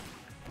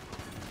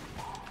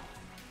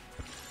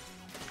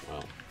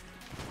 Well.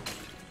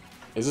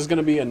 Is this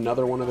gonna be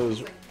another one of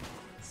those... Like,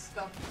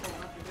 stuff to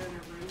pull out to go in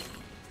your room.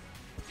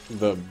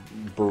 The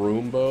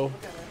Baroombo?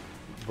 Look at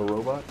it.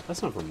 Barobot?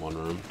 That's not from one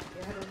room.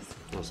 Yeah, it is.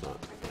 No, it's not.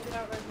 I figured it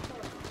out right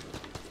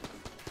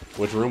before.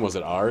 Which room was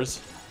it?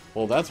 Ours?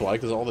 Well, that's why,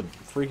 because all the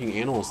freaking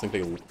animals think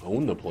they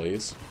own the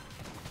place.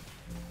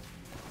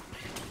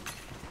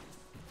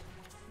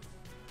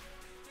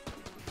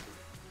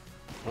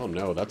 Oh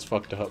no, that's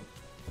fucked up.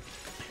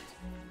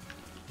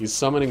 He's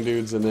summoning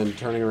dudes and then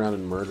turning around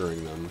and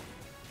murdering them.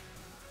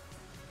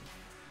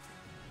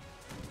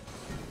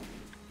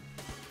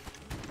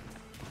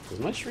 Is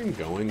my stream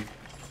going?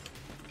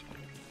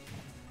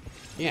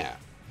 Yeah.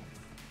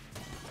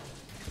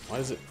 Why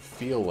does it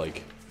feel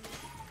like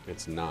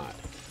it's not?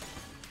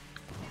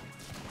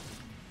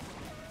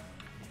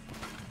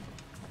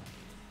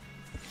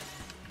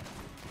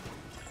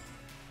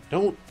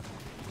 Don't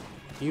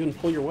even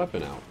pull your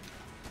weapon out.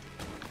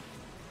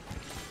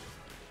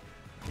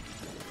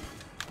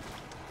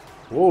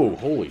 Whoa,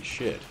 holy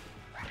shit.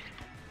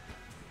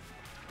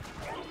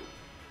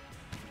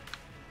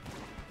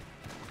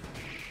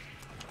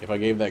 If I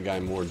gave that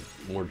guy more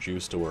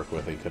juice to work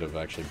with, he could have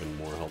actually been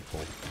more helpful.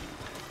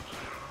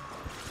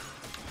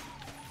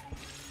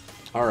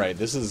 Alright,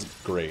 this is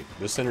great.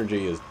 This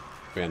synergy is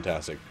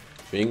fantastic.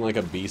 Being like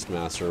a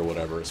Beastmaster or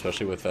whatever,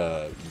 especially with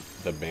the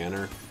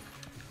banner,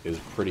 is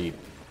pretty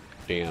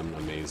damn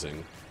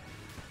amazing.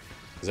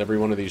 Because every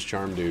one of these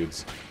charm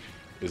dudes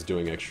is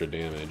doing extra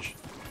damage.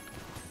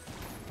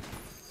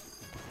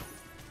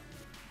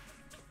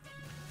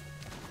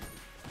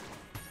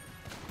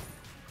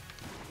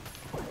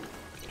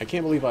 I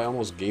can't believe I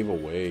almost gave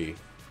away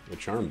the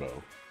charm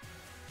bow.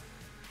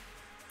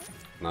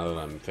 Now that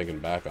I'm thinking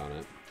back on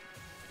it,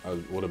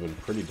 it would have been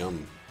pretty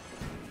dumb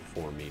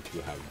for me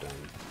to have done.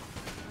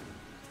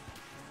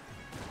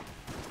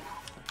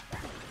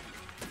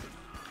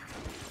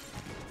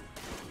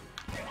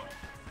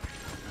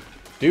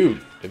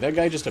 Dude, did that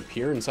guy just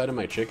appear inside of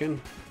my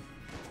chicken?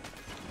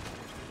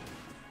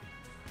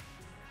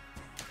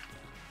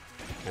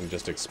 And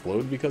just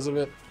explode because of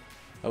it?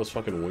 That was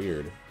fucking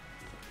weird.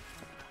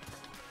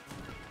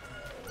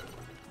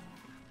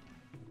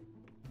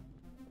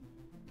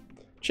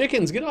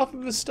 Chickens, get off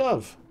of his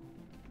stuff!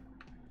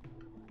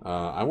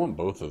 I want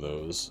both of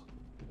those.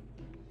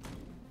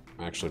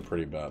 Actually,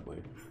 pretty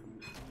badly.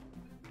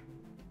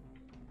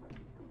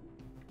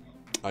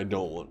 I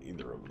don't want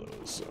either of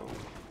those, so...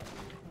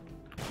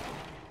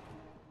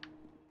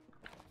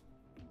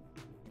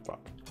 Fuck.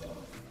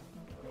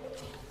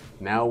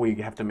 Now we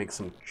have to make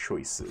some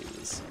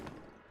choices.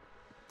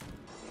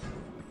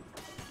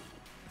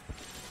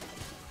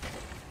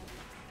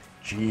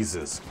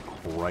 Jesus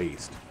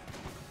Christ.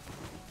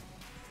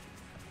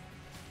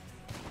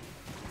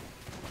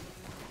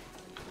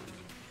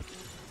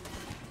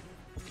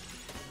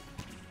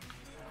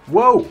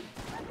 Whoa!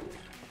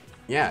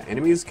 Yeah,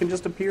 enemies can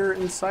just appear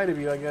inside of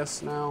you, I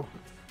guess, now.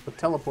 With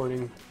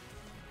teleporting.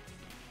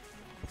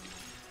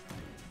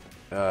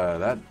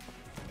 That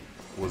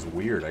was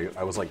weird.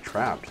 I was, like,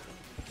 trapped.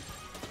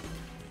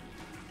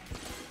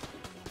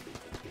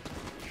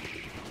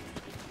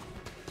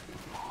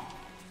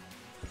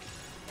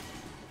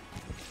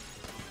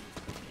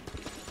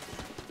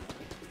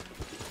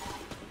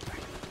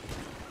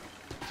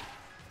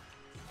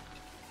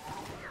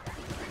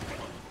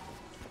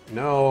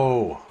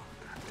 No!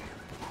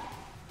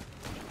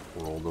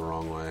 Rolled the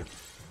wrong way.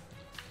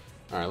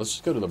 Alright, let's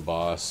just go to the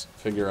boss,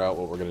 figure out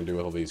what we're gonna do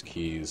with all these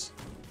keys.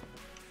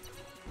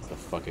 It's the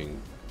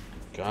fucking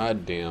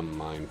goddamn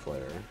Mind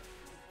Flayer.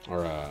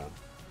 Or,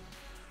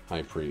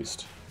 High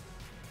Priest.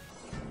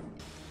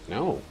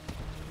 No.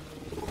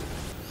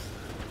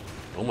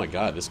 Oh my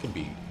god, this could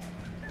be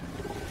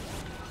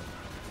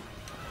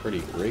pretty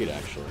great,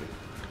 actually.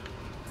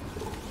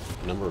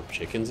 The number of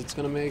chickens it's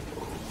gonna make.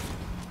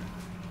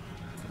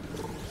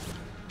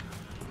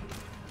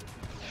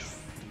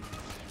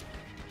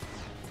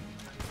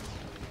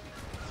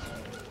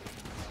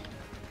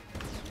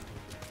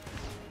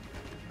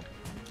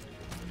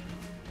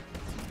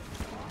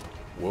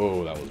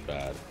 Whoa, that was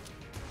bad.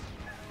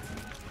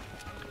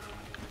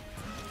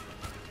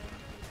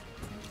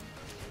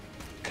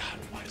 God,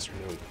 why is there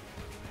no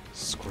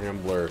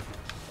scrambler?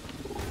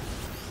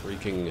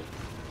 Freaking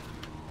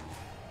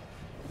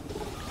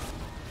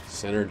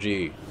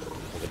synergy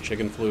with a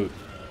chicken flute.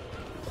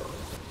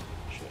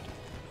 Shit.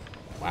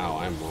 Wow,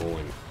 I'm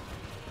rolling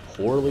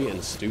poorly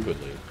and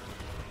stupidly.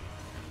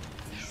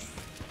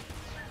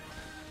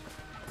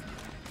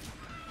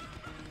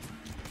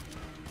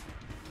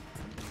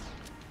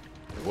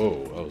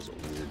 Whoa, that was a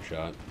weird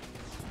shot.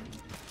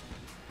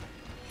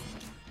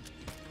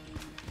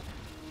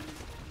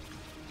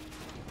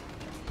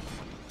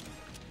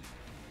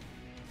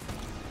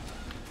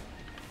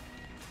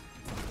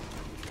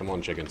 Come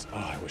on, chickens. Oh,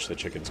 I wish the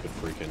chickens could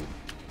freaking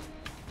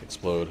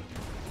explode.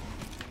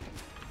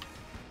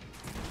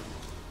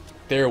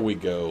 There we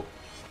go.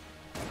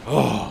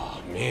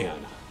 Oh, man.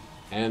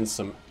 And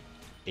some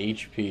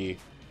HP,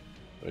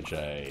 which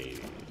I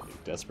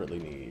desperately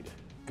need.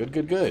 Good,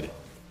 good, good.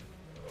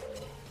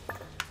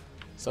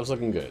 Stuff's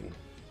looking good.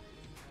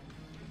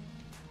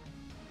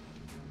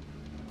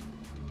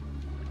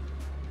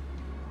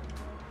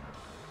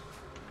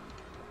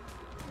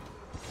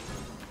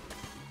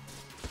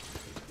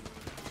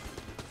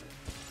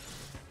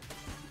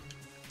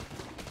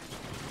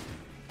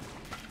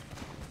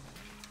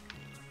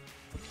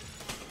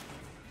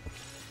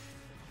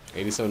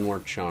 $87 more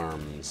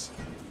charms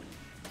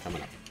coming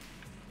up.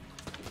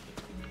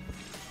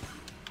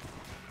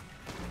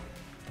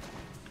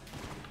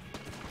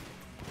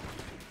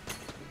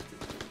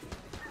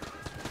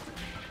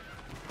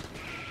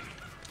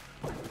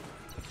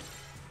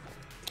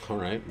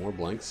 Alright, more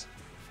blanks.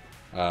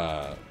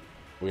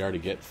 We already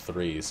get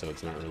 3, so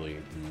it's not really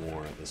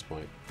more at this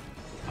point.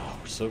 Oh,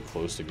 we're so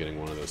close to getting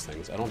one of those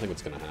things. I don't think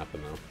it's going to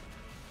happen, though.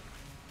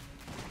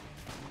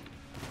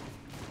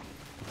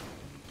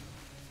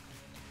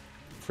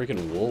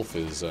 Freaking wolf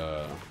is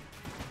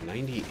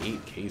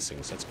 98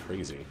 casings. That's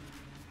crazy.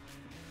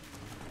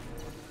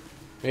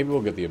 Maybe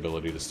we'll get the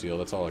ability to steal.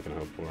 That's all I can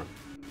hope for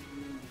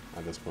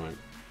at this point.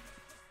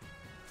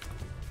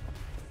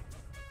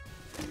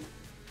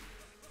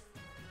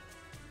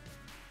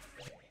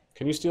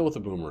 Can you steal with a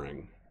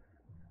boomerang?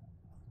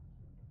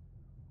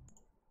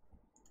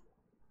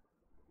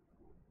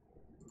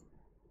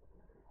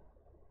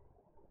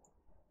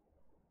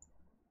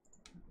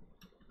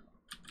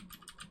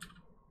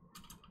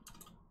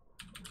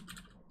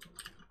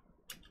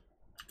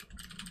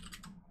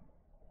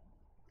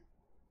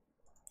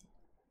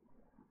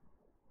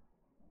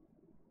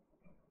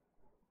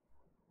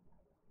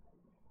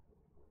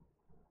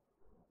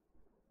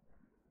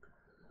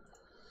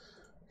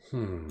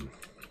 Let's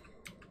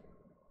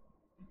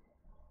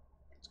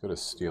go to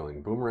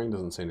stealing. Boomerang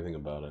doesn't say anything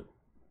about it.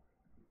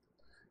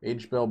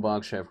 H-bell,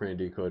 box, shaft, grenade,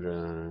 decoy,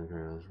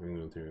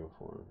 ring 3 or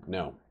 4.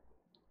 No.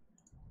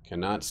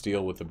 Cannot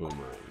steal with the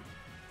boomerang.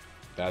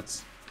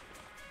 That's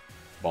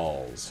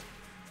balls.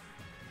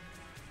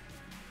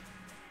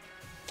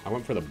 I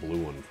went for the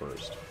blue one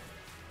first.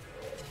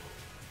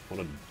 What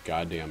a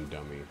goddamn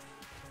dummy.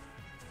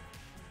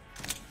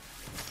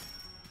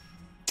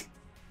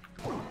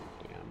 Damn.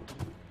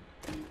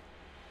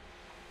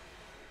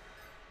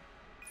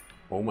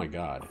 Oh my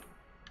god.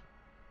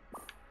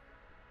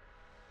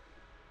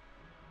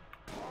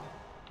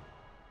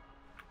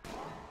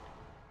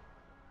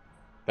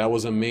 That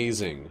was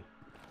amazing.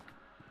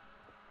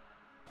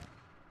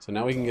 So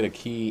now we can get a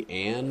key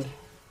and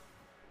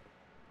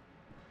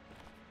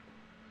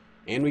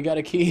we got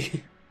a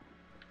key.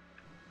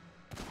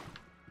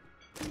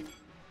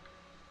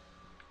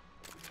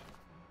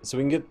 So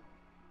we can get...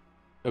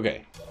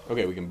 Okay.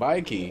 Okay, we can buy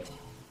a key.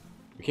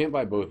 We can't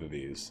buy both of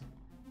these.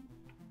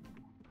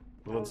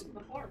 Well,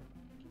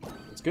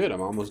 that's good.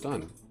 I'm almost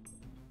done.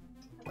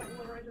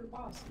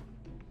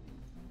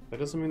 That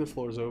doesn't mean the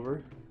floor's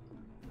over.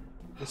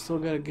 I still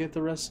gotta get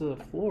the rest of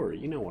the floor.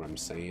 You know what I'm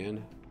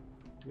saying.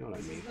 You know what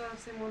I mean. This is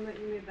the same one that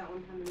you made that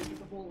one time and you put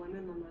the whole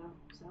lemon on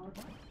the salad.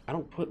 I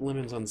don't put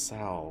lemons on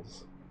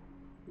sal's.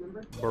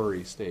 Remember?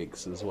 Burry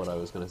steaks is what I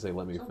was gonna say.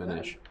 Let me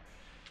finish.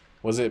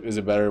 Good. Is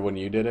it better when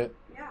you did it?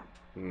 Yeah.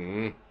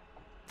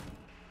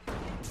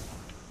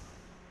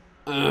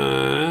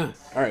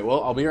 Alright,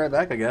 well, I'll be right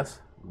back, I guess.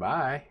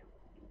 Bye.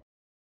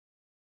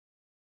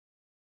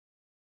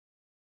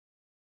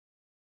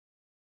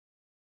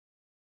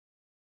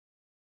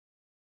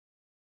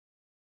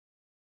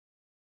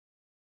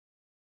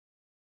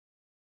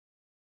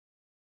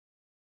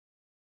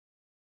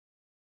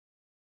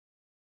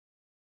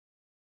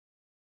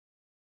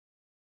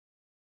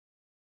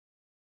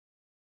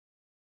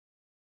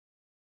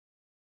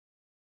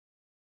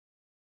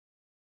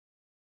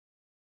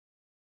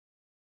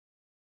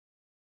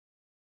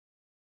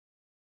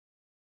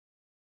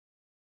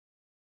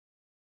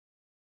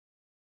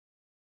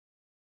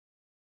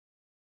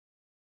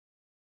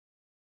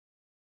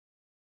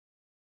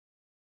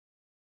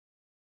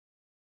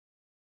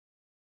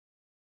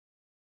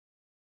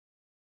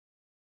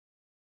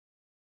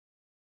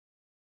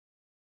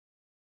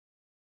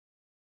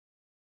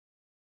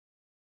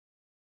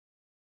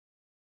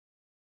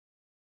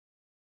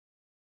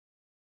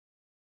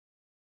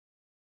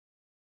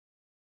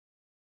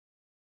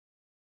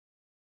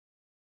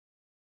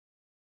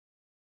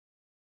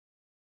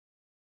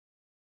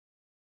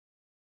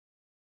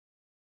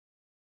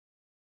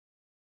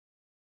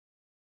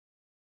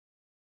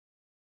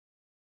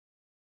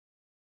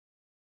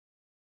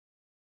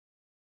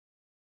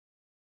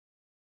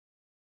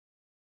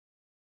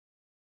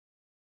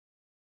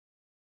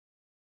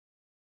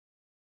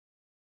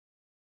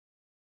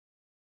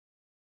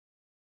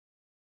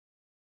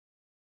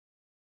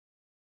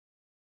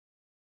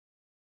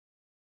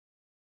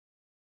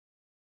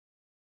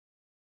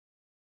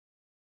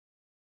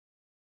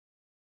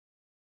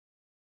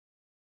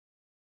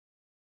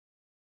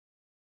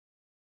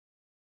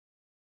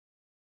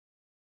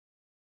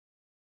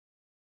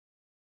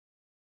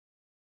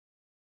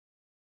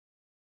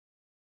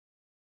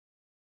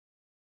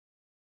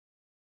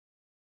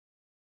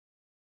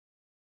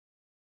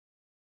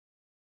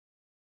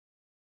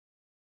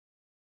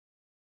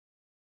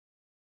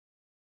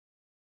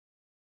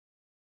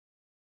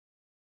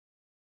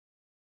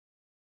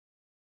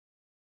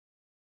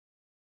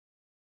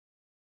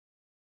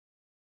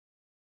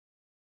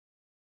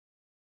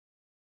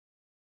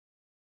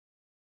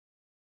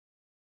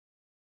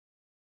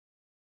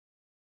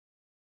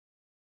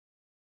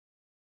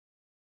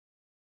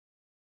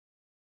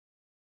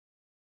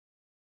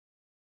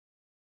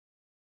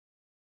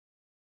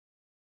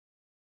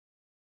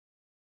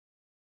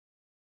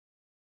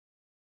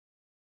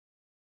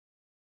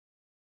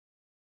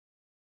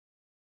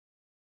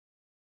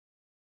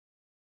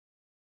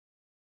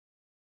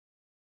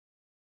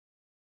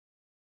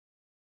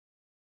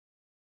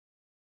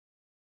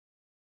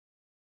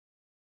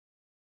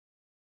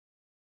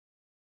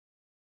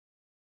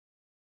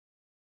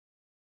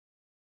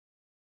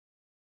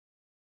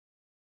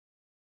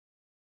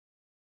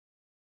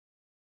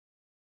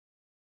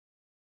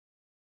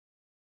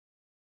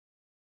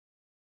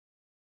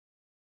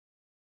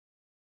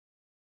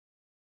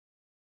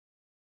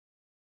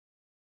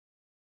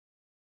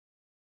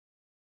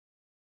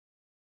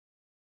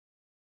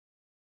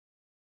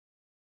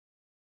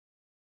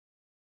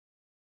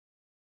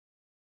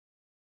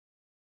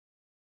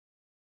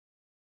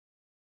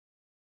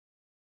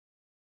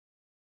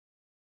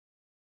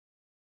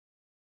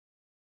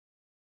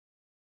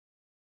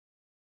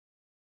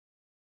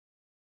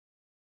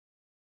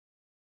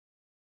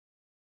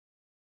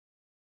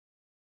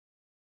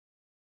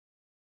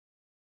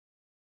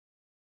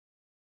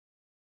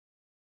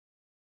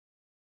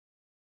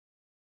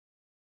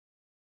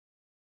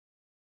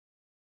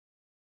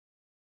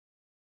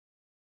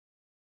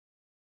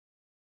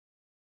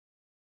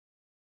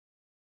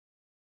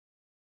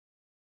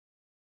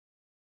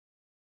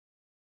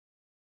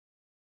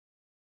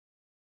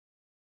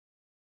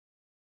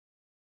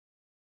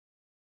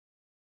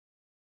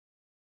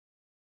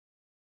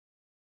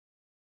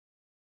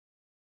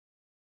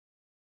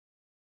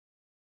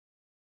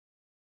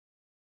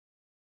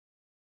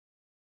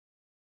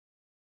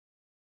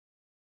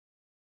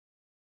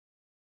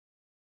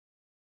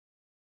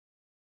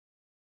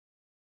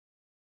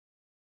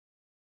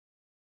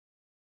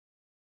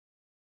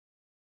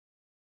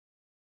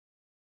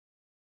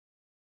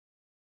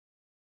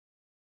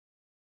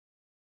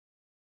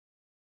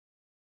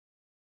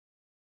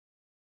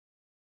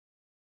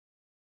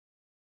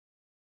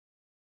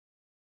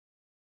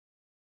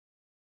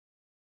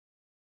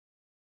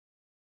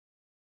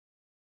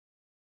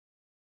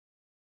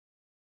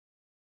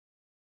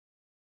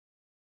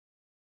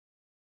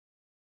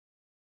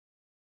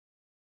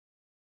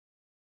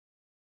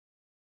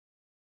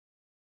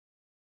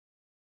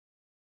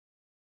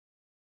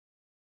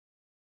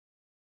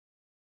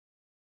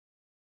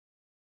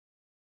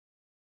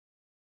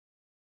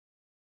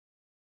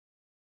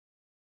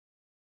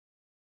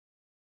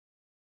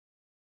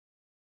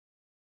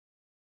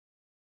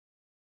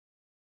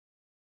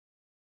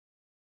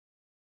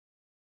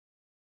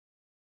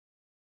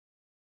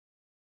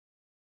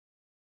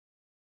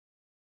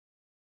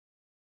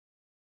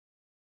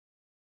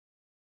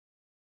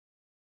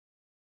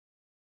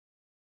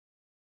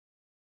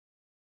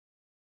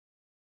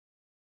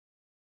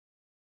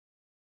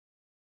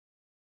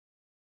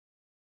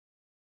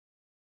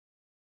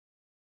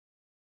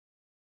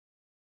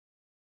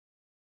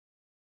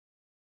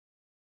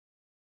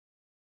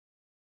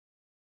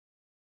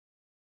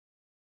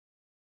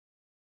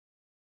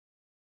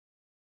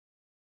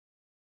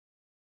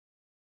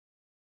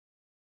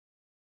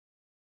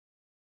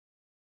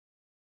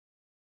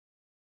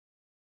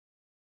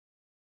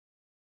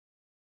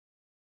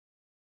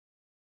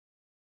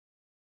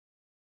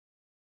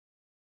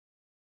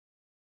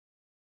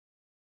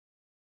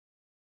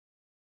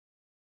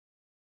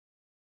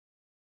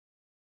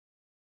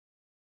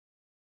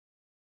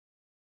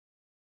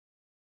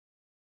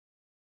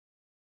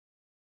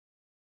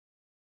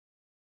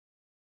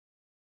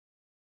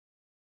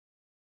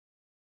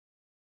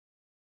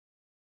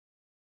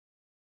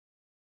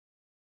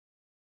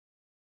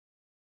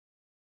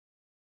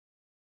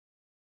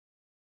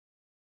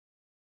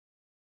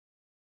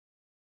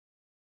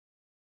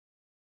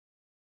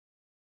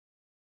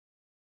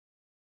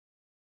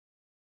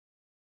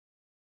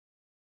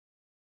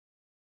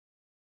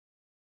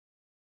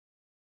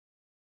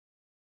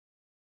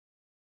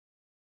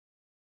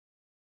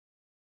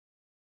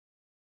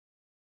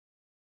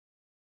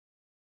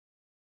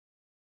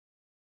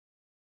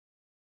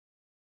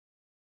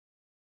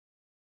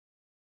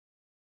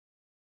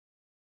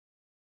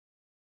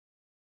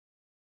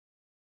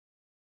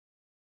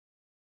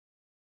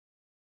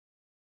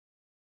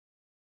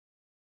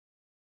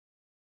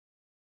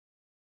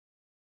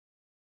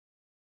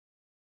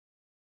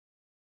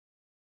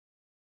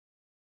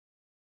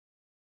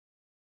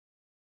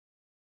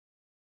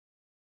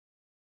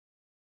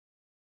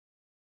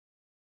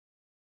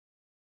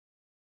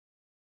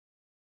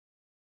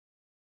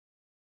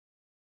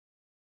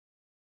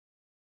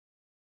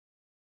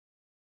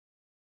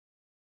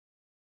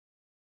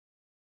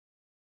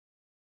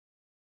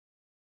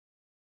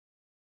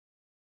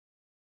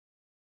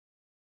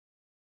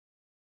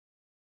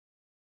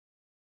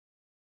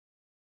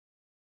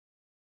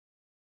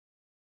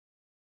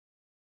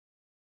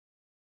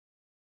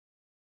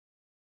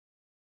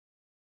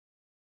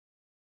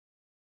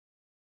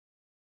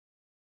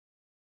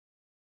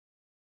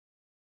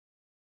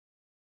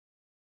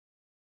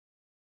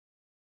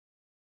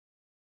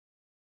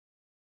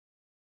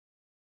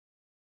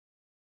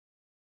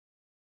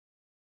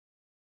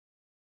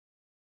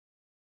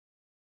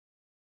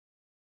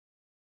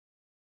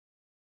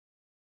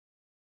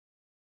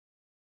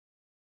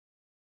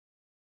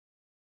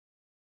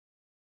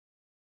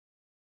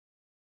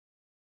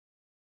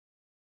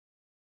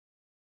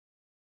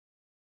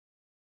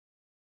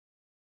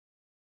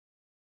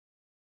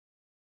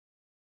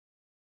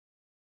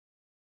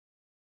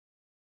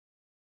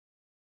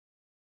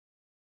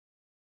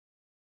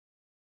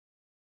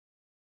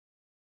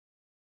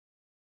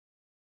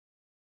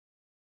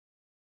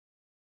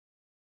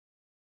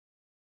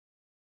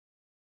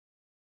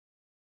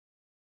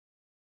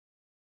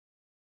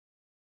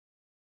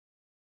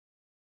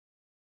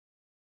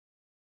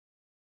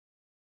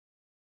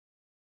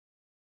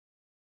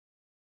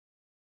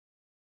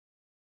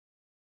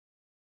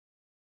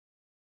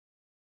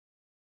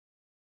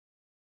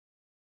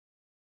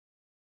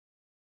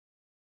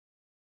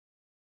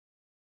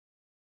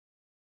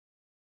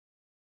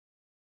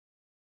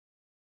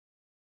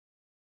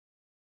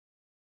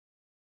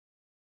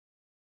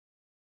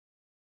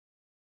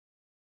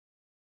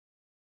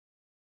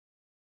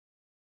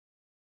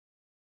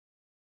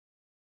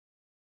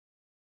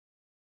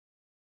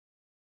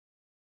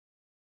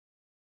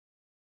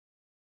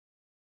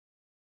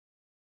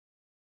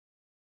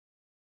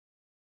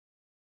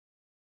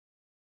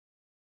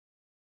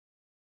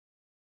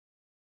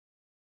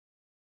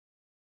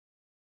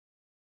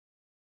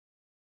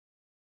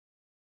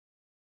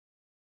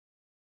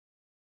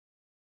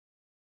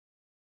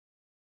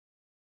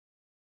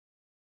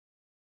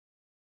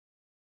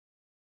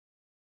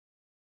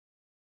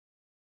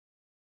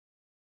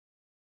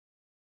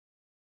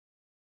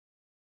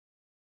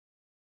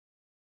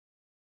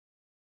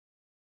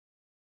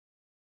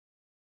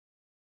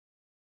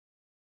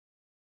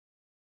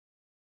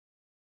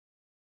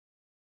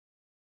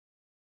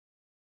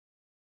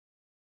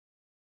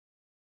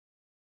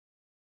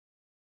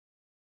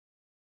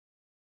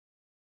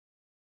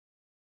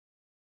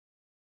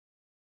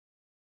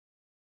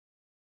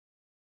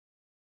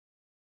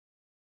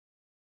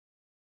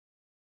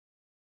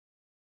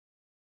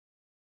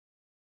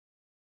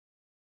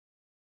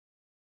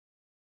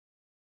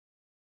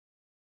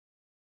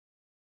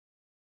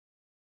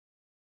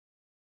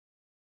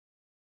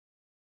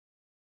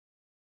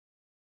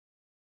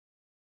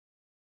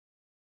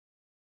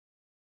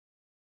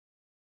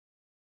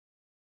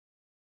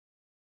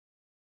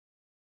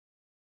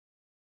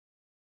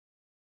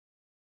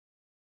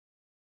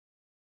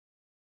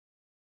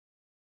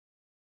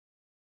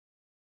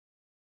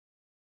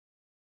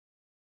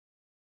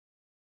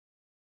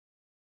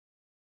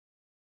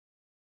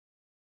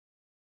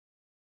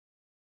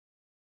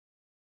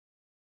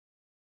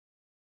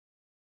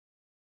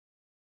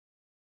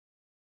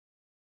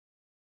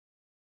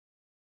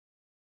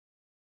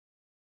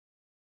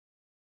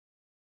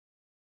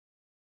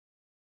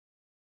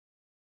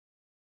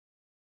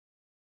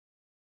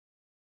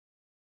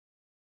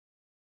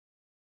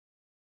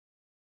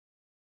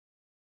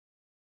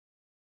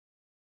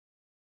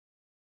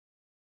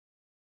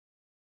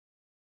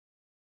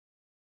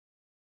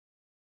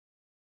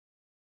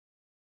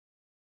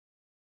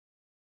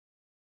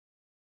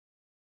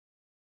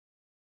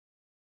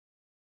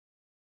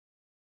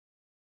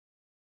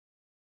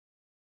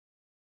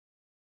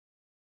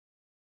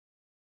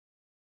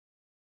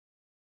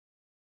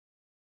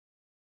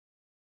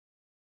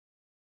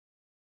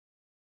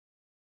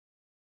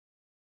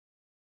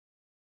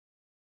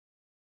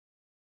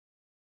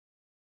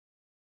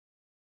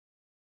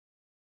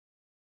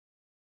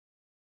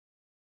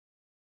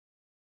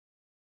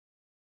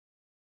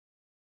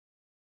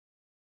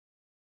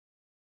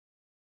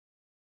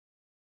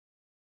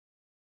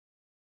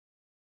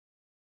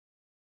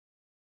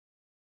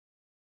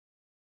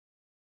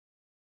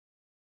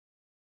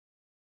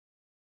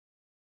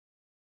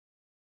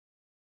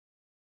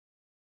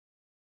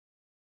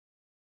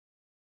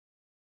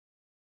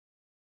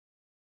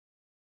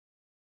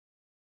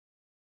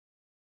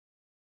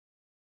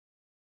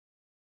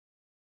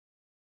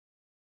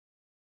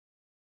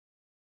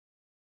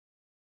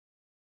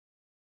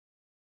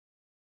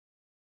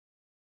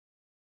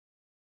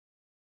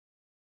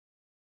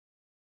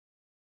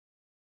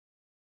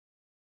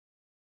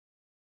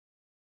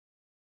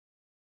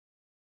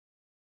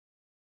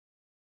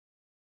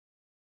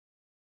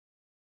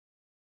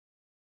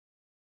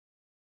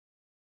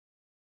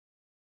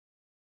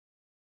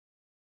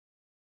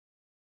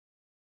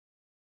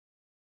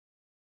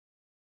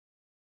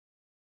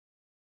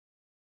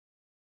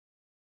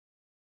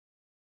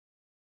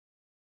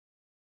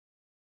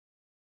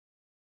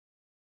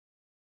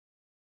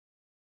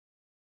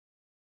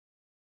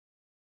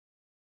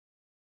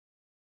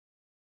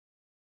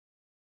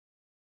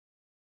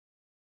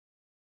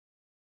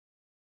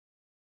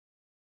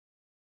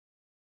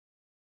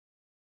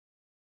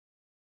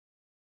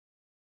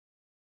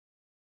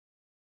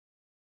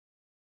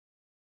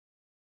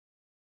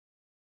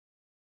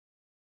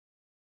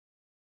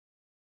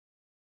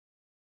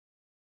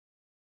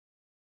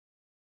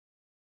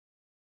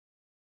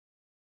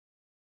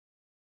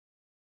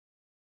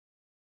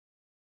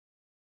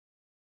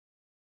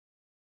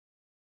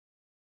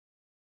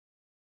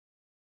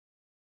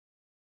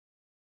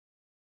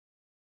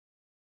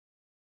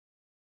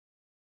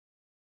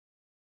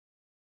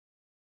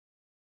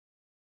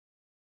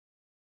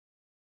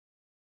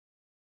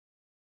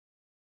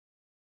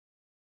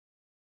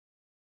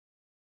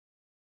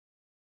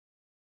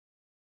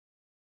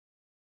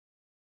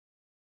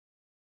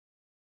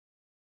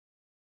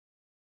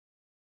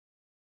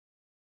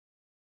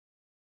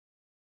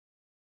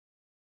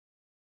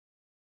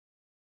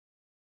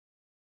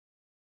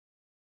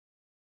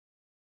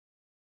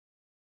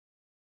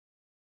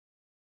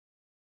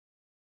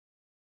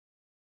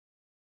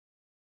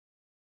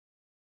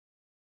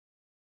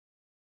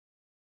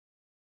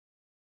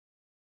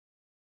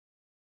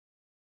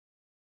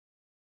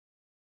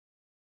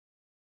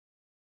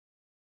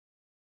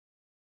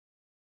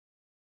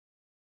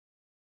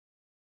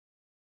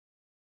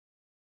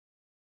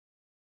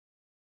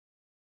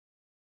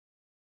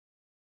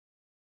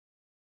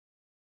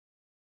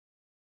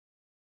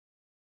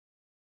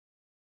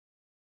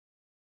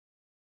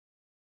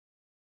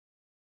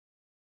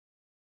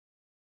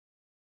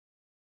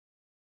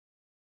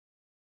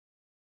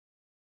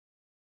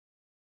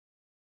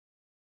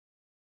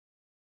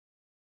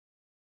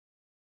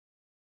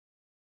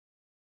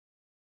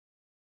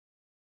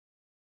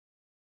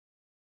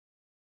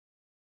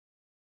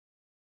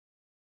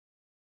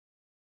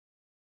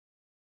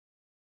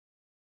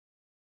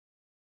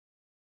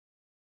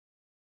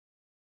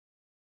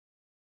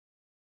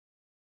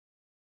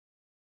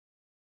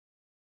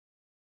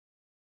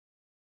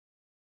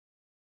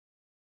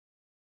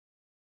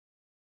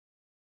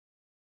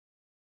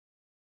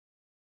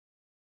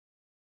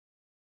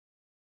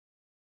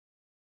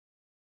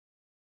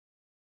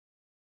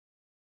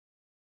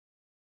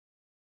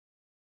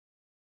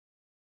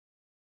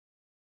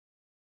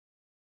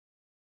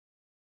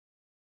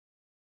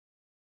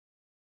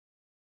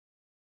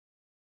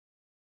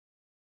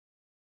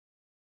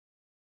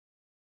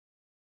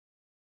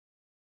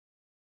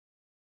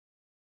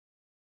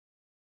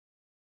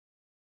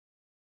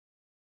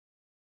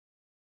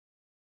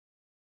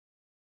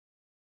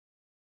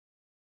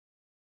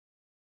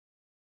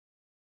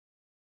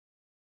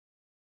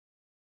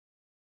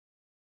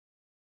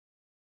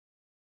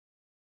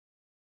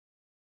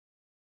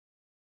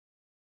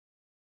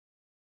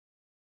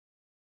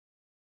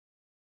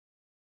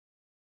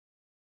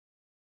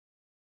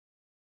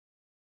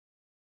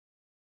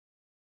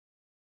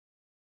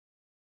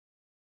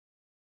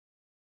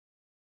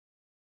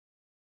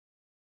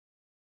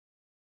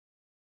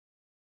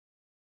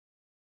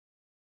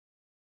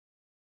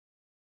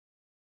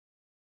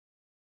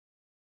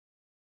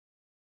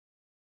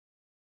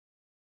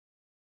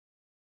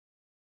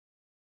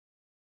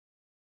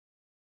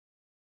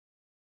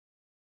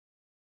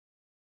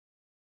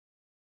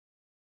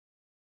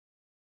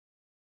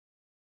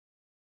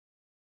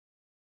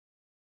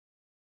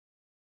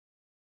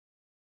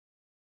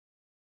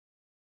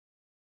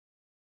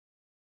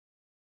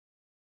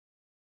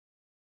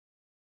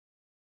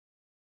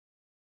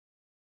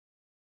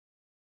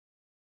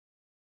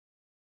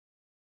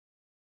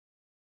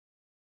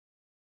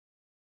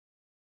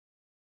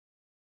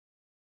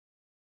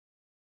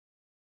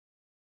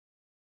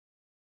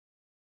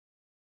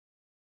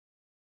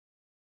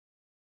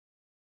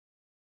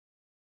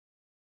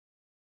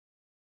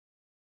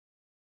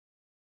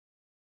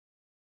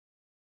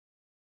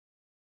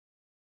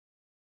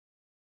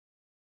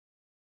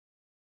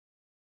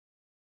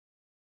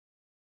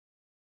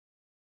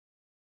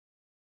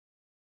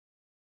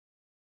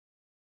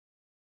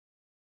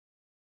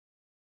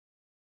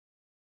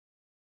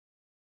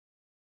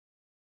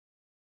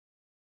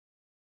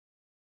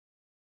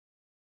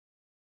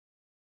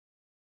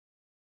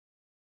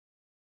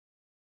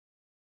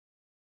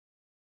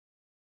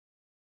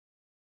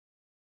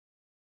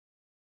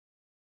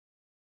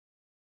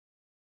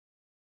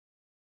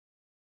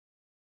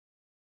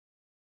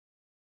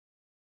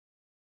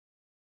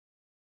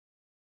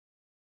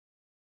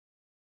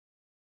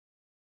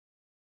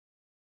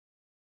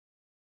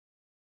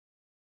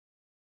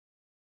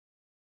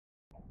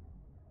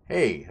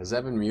 Hey, has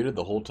that been muted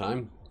the whole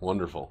time?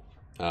 Wonderful.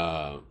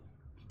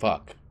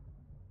 Fuck.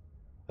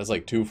 That's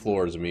like 2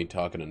 floors of me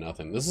talking to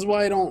nothing. This is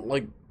why I don't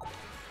like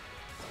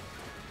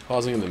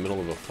pausing in the middle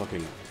of a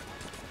fucking...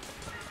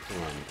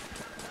 Hang on.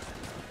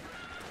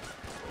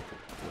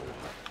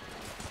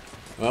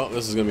 Well,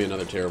 this is gonna be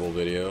another terrible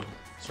video,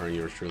 starring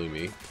yours truly,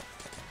 me.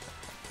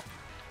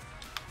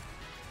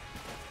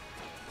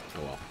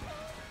 Oh well.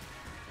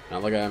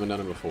 Not like I haven't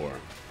done it before.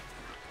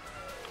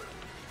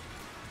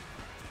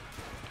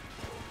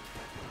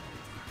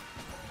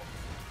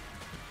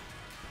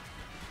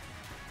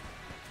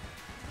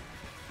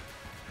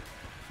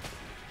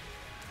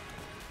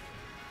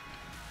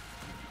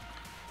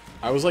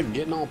 I was like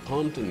getting all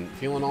pumped and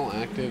feeling all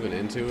active and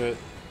into it,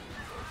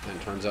 and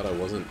it turns out I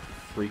wasn't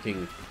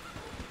freaking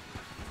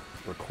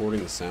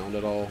recording the sound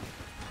at all.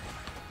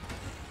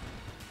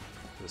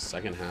 The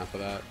second half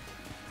of that.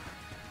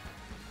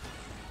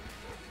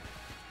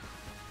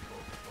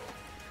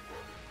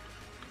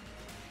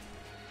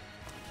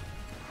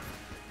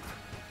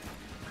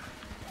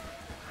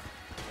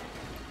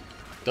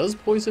 Does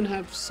poison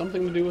have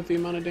something to do with the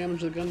amount of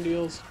damage the gun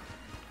deals?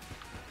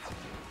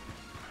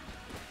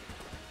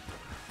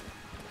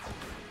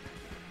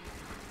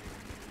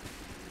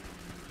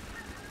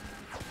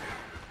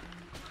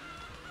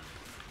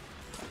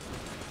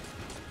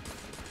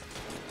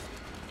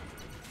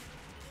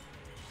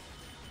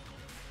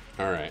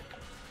 Alright,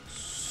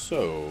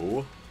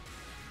 so,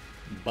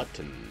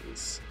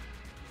 buttons.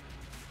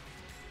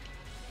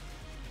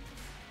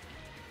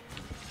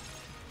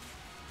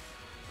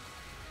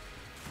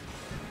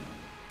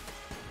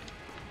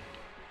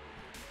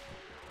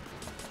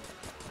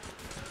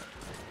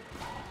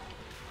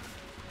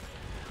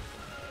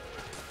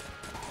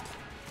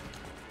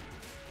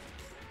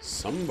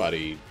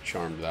 Somebody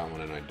charmed that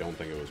one and I don't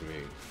think it was me.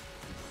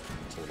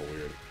 It's a little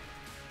weird.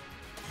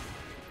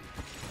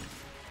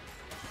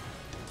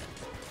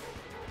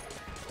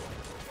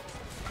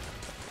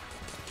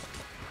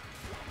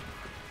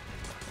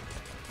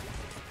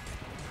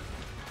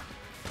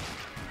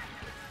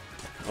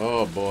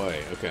 Oh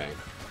boy, okay.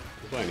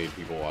 That's why I need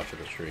people watching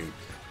the stream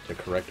to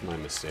correct my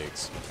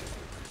mistakes.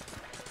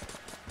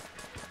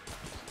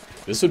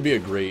 This would be a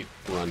great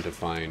run to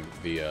find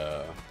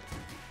the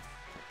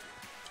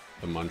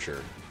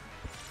muncher.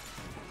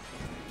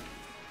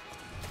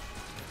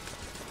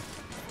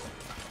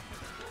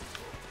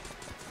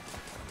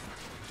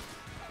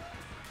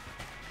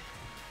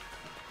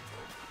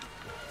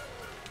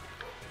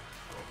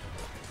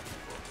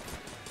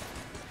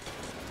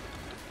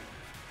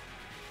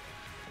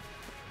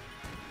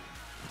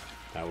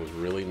 That was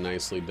really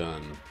nicely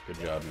done. Good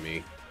job,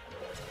 me.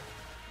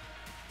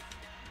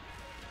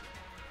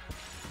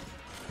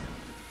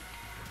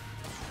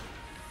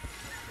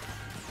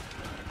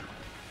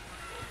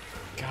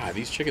 God,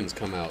 these chickens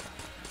come out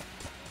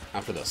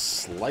after the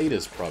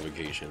slightest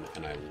provocation,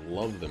 and I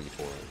love them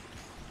for it.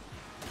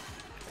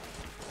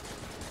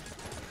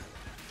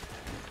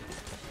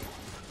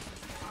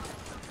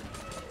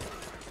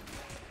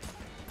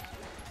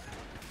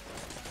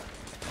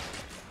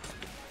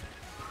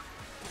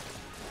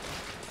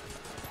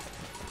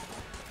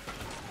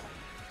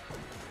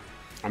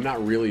 I'm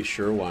not really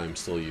sure why I'm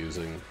still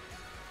using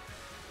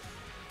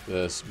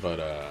this, but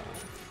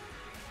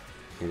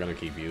I'm gonna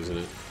keep using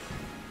it.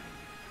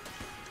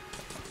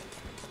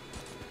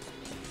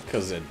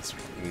 Because it's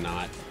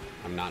not,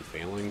 I'm not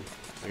failing,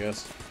 I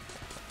guess.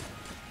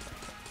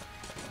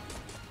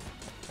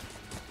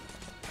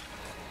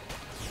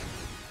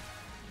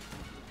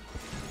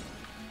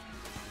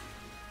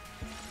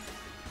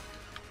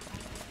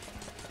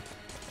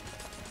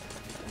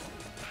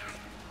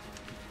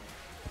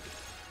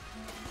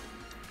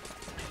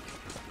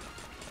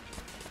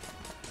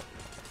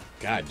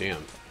 God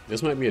damn.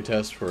 This might be a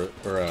test for,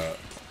 or a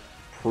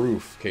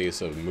proof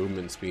case of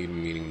movement speed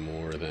meaning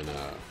more than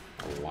a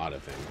lot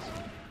of things.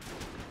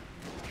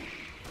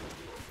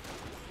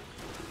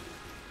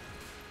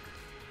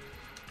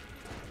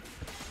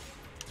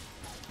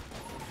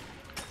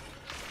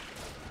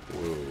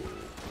 Whoa.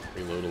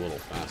 Reload a little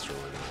faster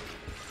or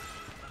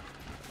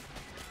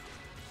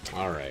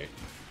not. Alright.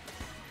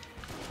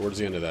 Towards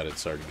the end of that, it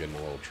started getting a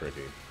little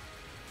tricky.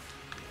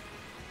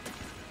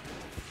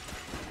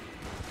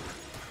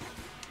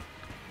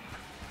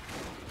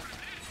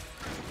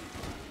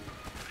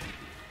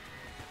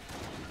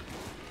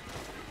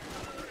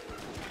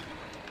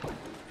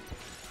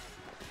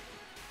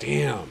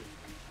 Damn!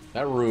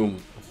 That room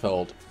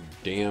felt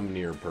damn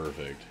near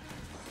perfect.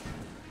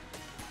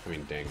 I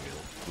mean, dang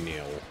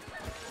nail.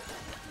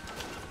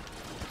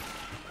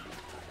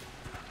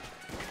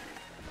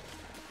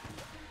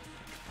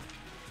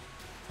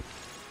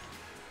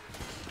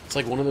 It's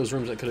like one of those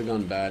rooms that could have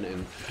gone bad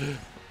in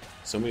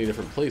so many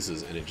different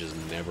places, and it just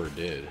never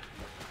did.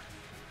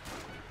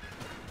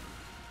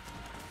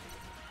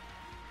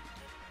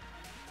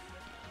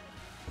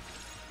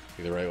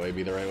 Be the right way,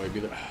 be the right way, be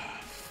the...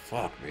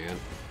 Fuck, man.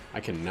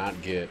 I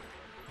cannot get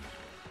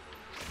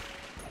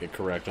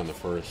correct on the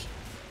first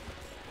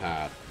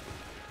path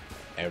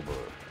ever,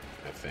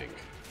 I think.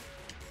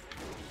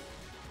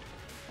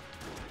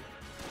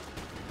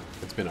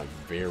 been a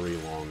very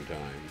long time.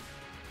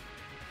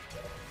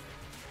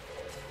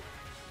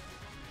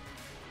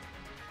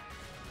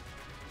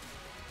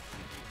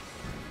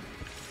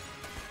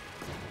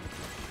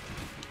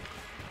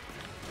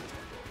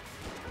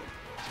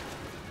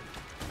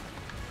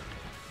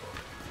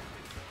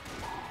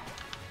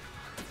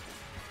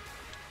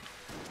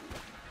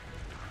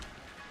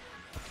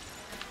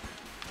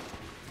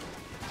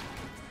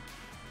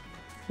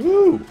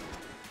 Woo!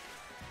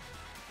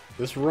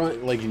 This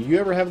run, like, you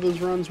ever have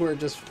those runs where it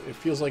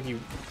feels like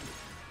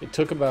it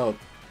took about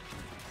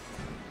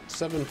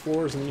 7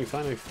 floors and then you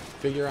finally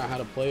figure out how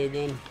to play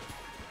again?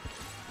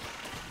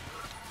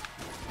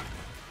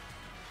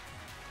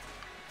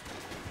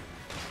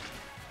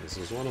 This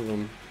is one of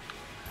them.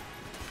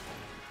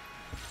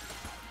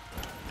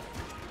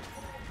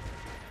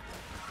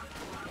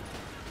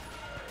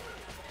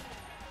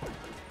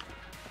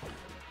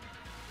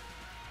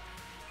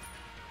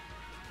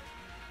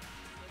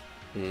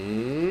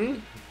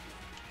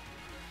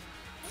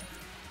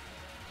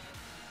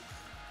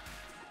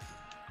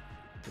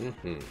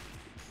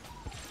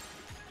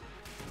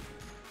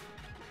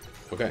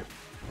 Okay,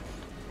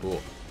 cool.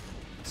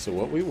 So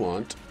what we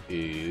want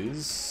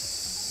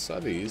is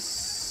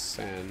these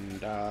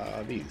and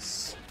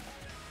these.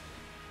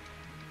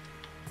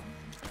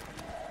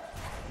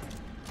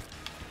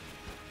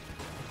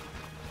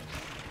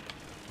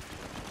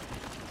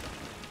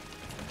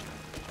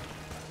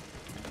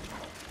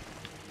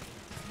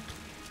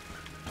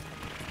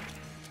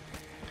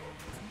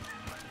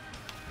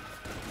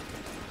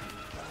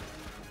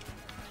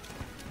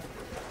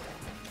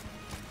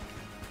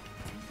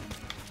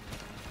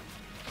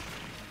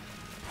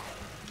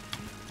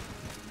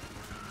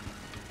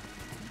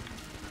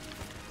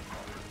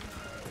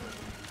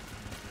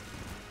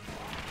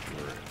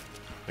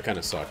 That kind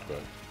of sucked,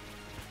 but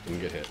didn't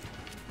get hit.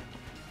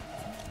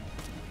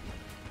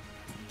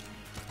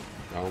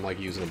 I don't like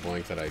using a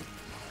blank that I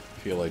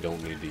feel I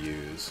don't need to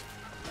use.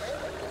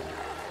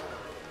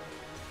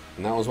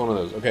 And that was one of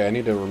those. Okay, I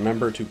need to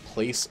remember to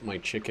place my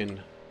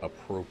chicken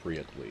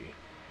appropriately.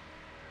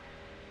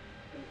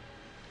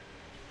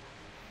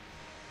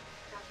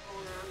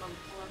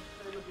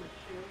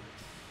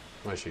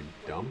 Why, is she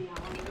dumb?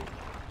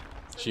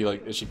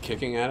 Is she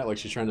kicking at it like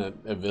she's trying to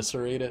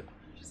eviscerate it?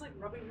 She's like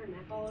rubbing her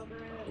neck all over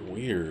it.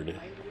 Weird. Yeah.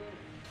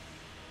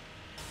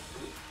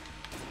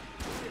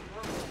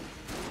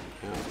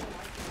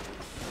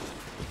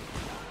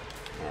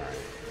 Alright.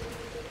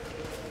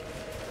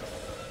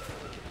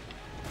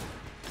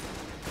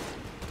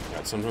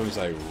 God, sometimes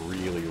I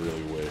really,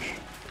 really wish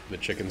the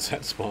chickens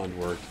that spawned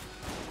worked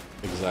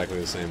exactly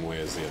the same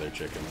way as the other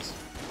chickens.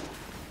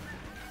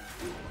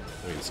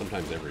 I mean,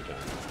 sometimes every time.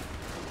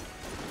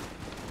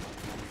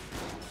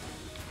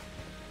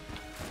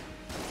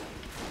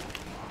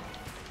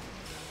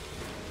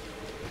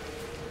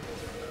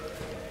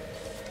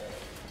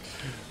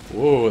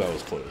 Whoa, that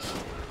was close.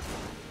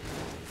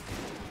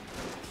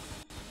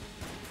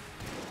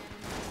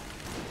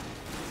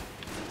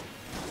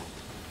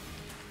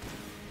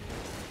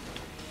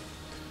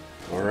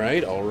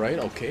 Alright,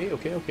 okay.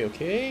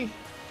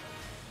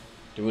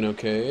 Doing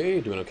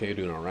okay,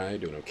 doing alright,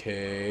 doing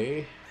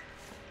okay.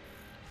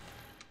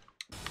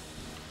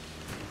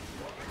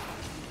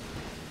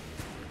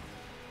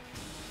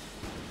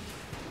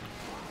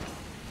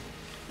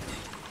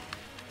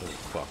 Oh,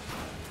 fuck.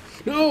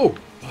 No!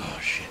 Oh,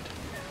 shit.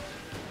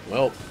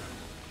 Well,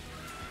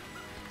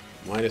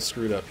 might have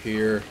screwed up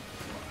here.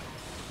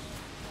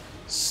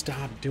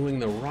 Stop doing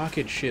the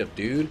rocket ship,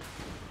 dude.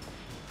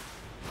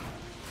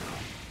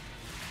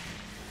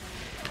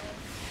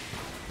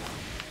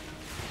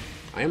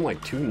 I am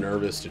like too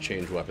nervous to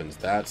change weapons.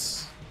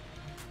 That's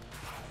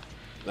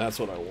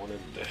what I wanted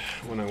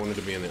when I wanted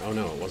to be in there. Oh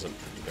no, it wasn't.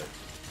 Okay.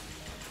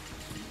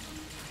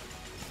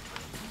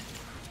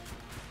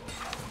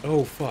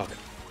 Oh fuck.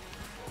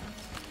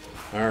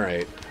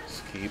 Alright,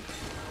 just keep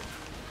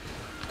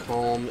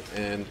calm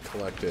and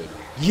collected.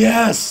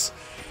 Yes!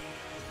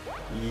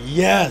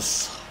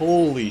 Yes!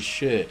 Holy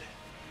shit.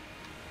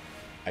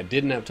 I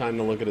didn't have time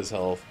to look at his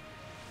health.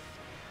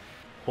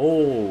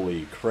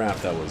 Holy crap,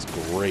 that was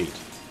great.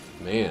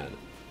 Man.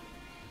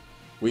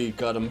 We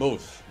got them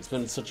both. It's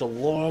been such a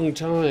long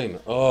time.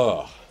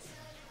 Ugh.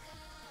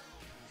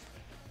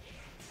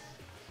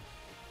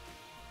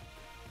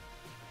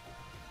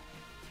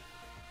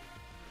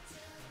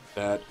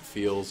 That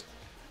feels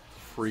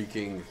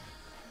freaking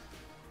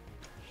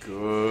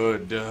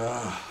good.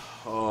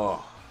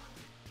 Oh.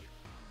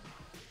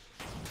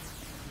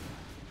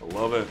 I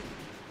love it.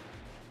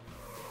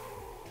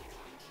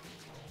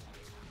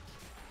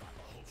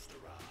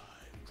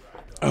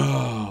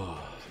 Oh.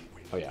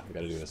 Oh yeah, we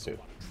gotta do this too.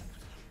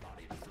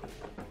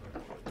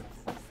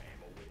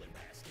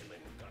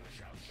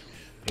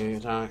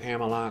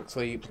 Hammerlock,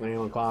 sleep,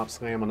 slam and clop,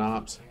 slam and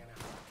ops.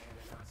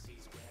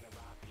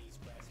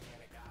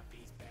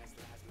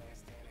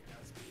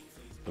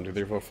 One, two,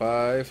 three, four,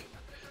 five.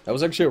 That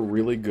was actually a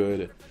really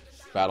good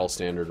battle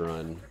standard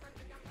run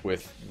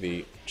with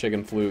the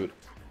chicken flute,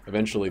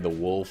 eventually the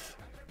wolf,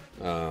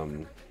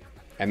 and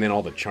then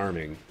all the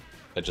charming.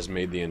 that just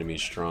made the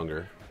enemies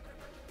stronger.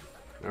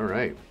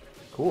 Alright,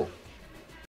 cool.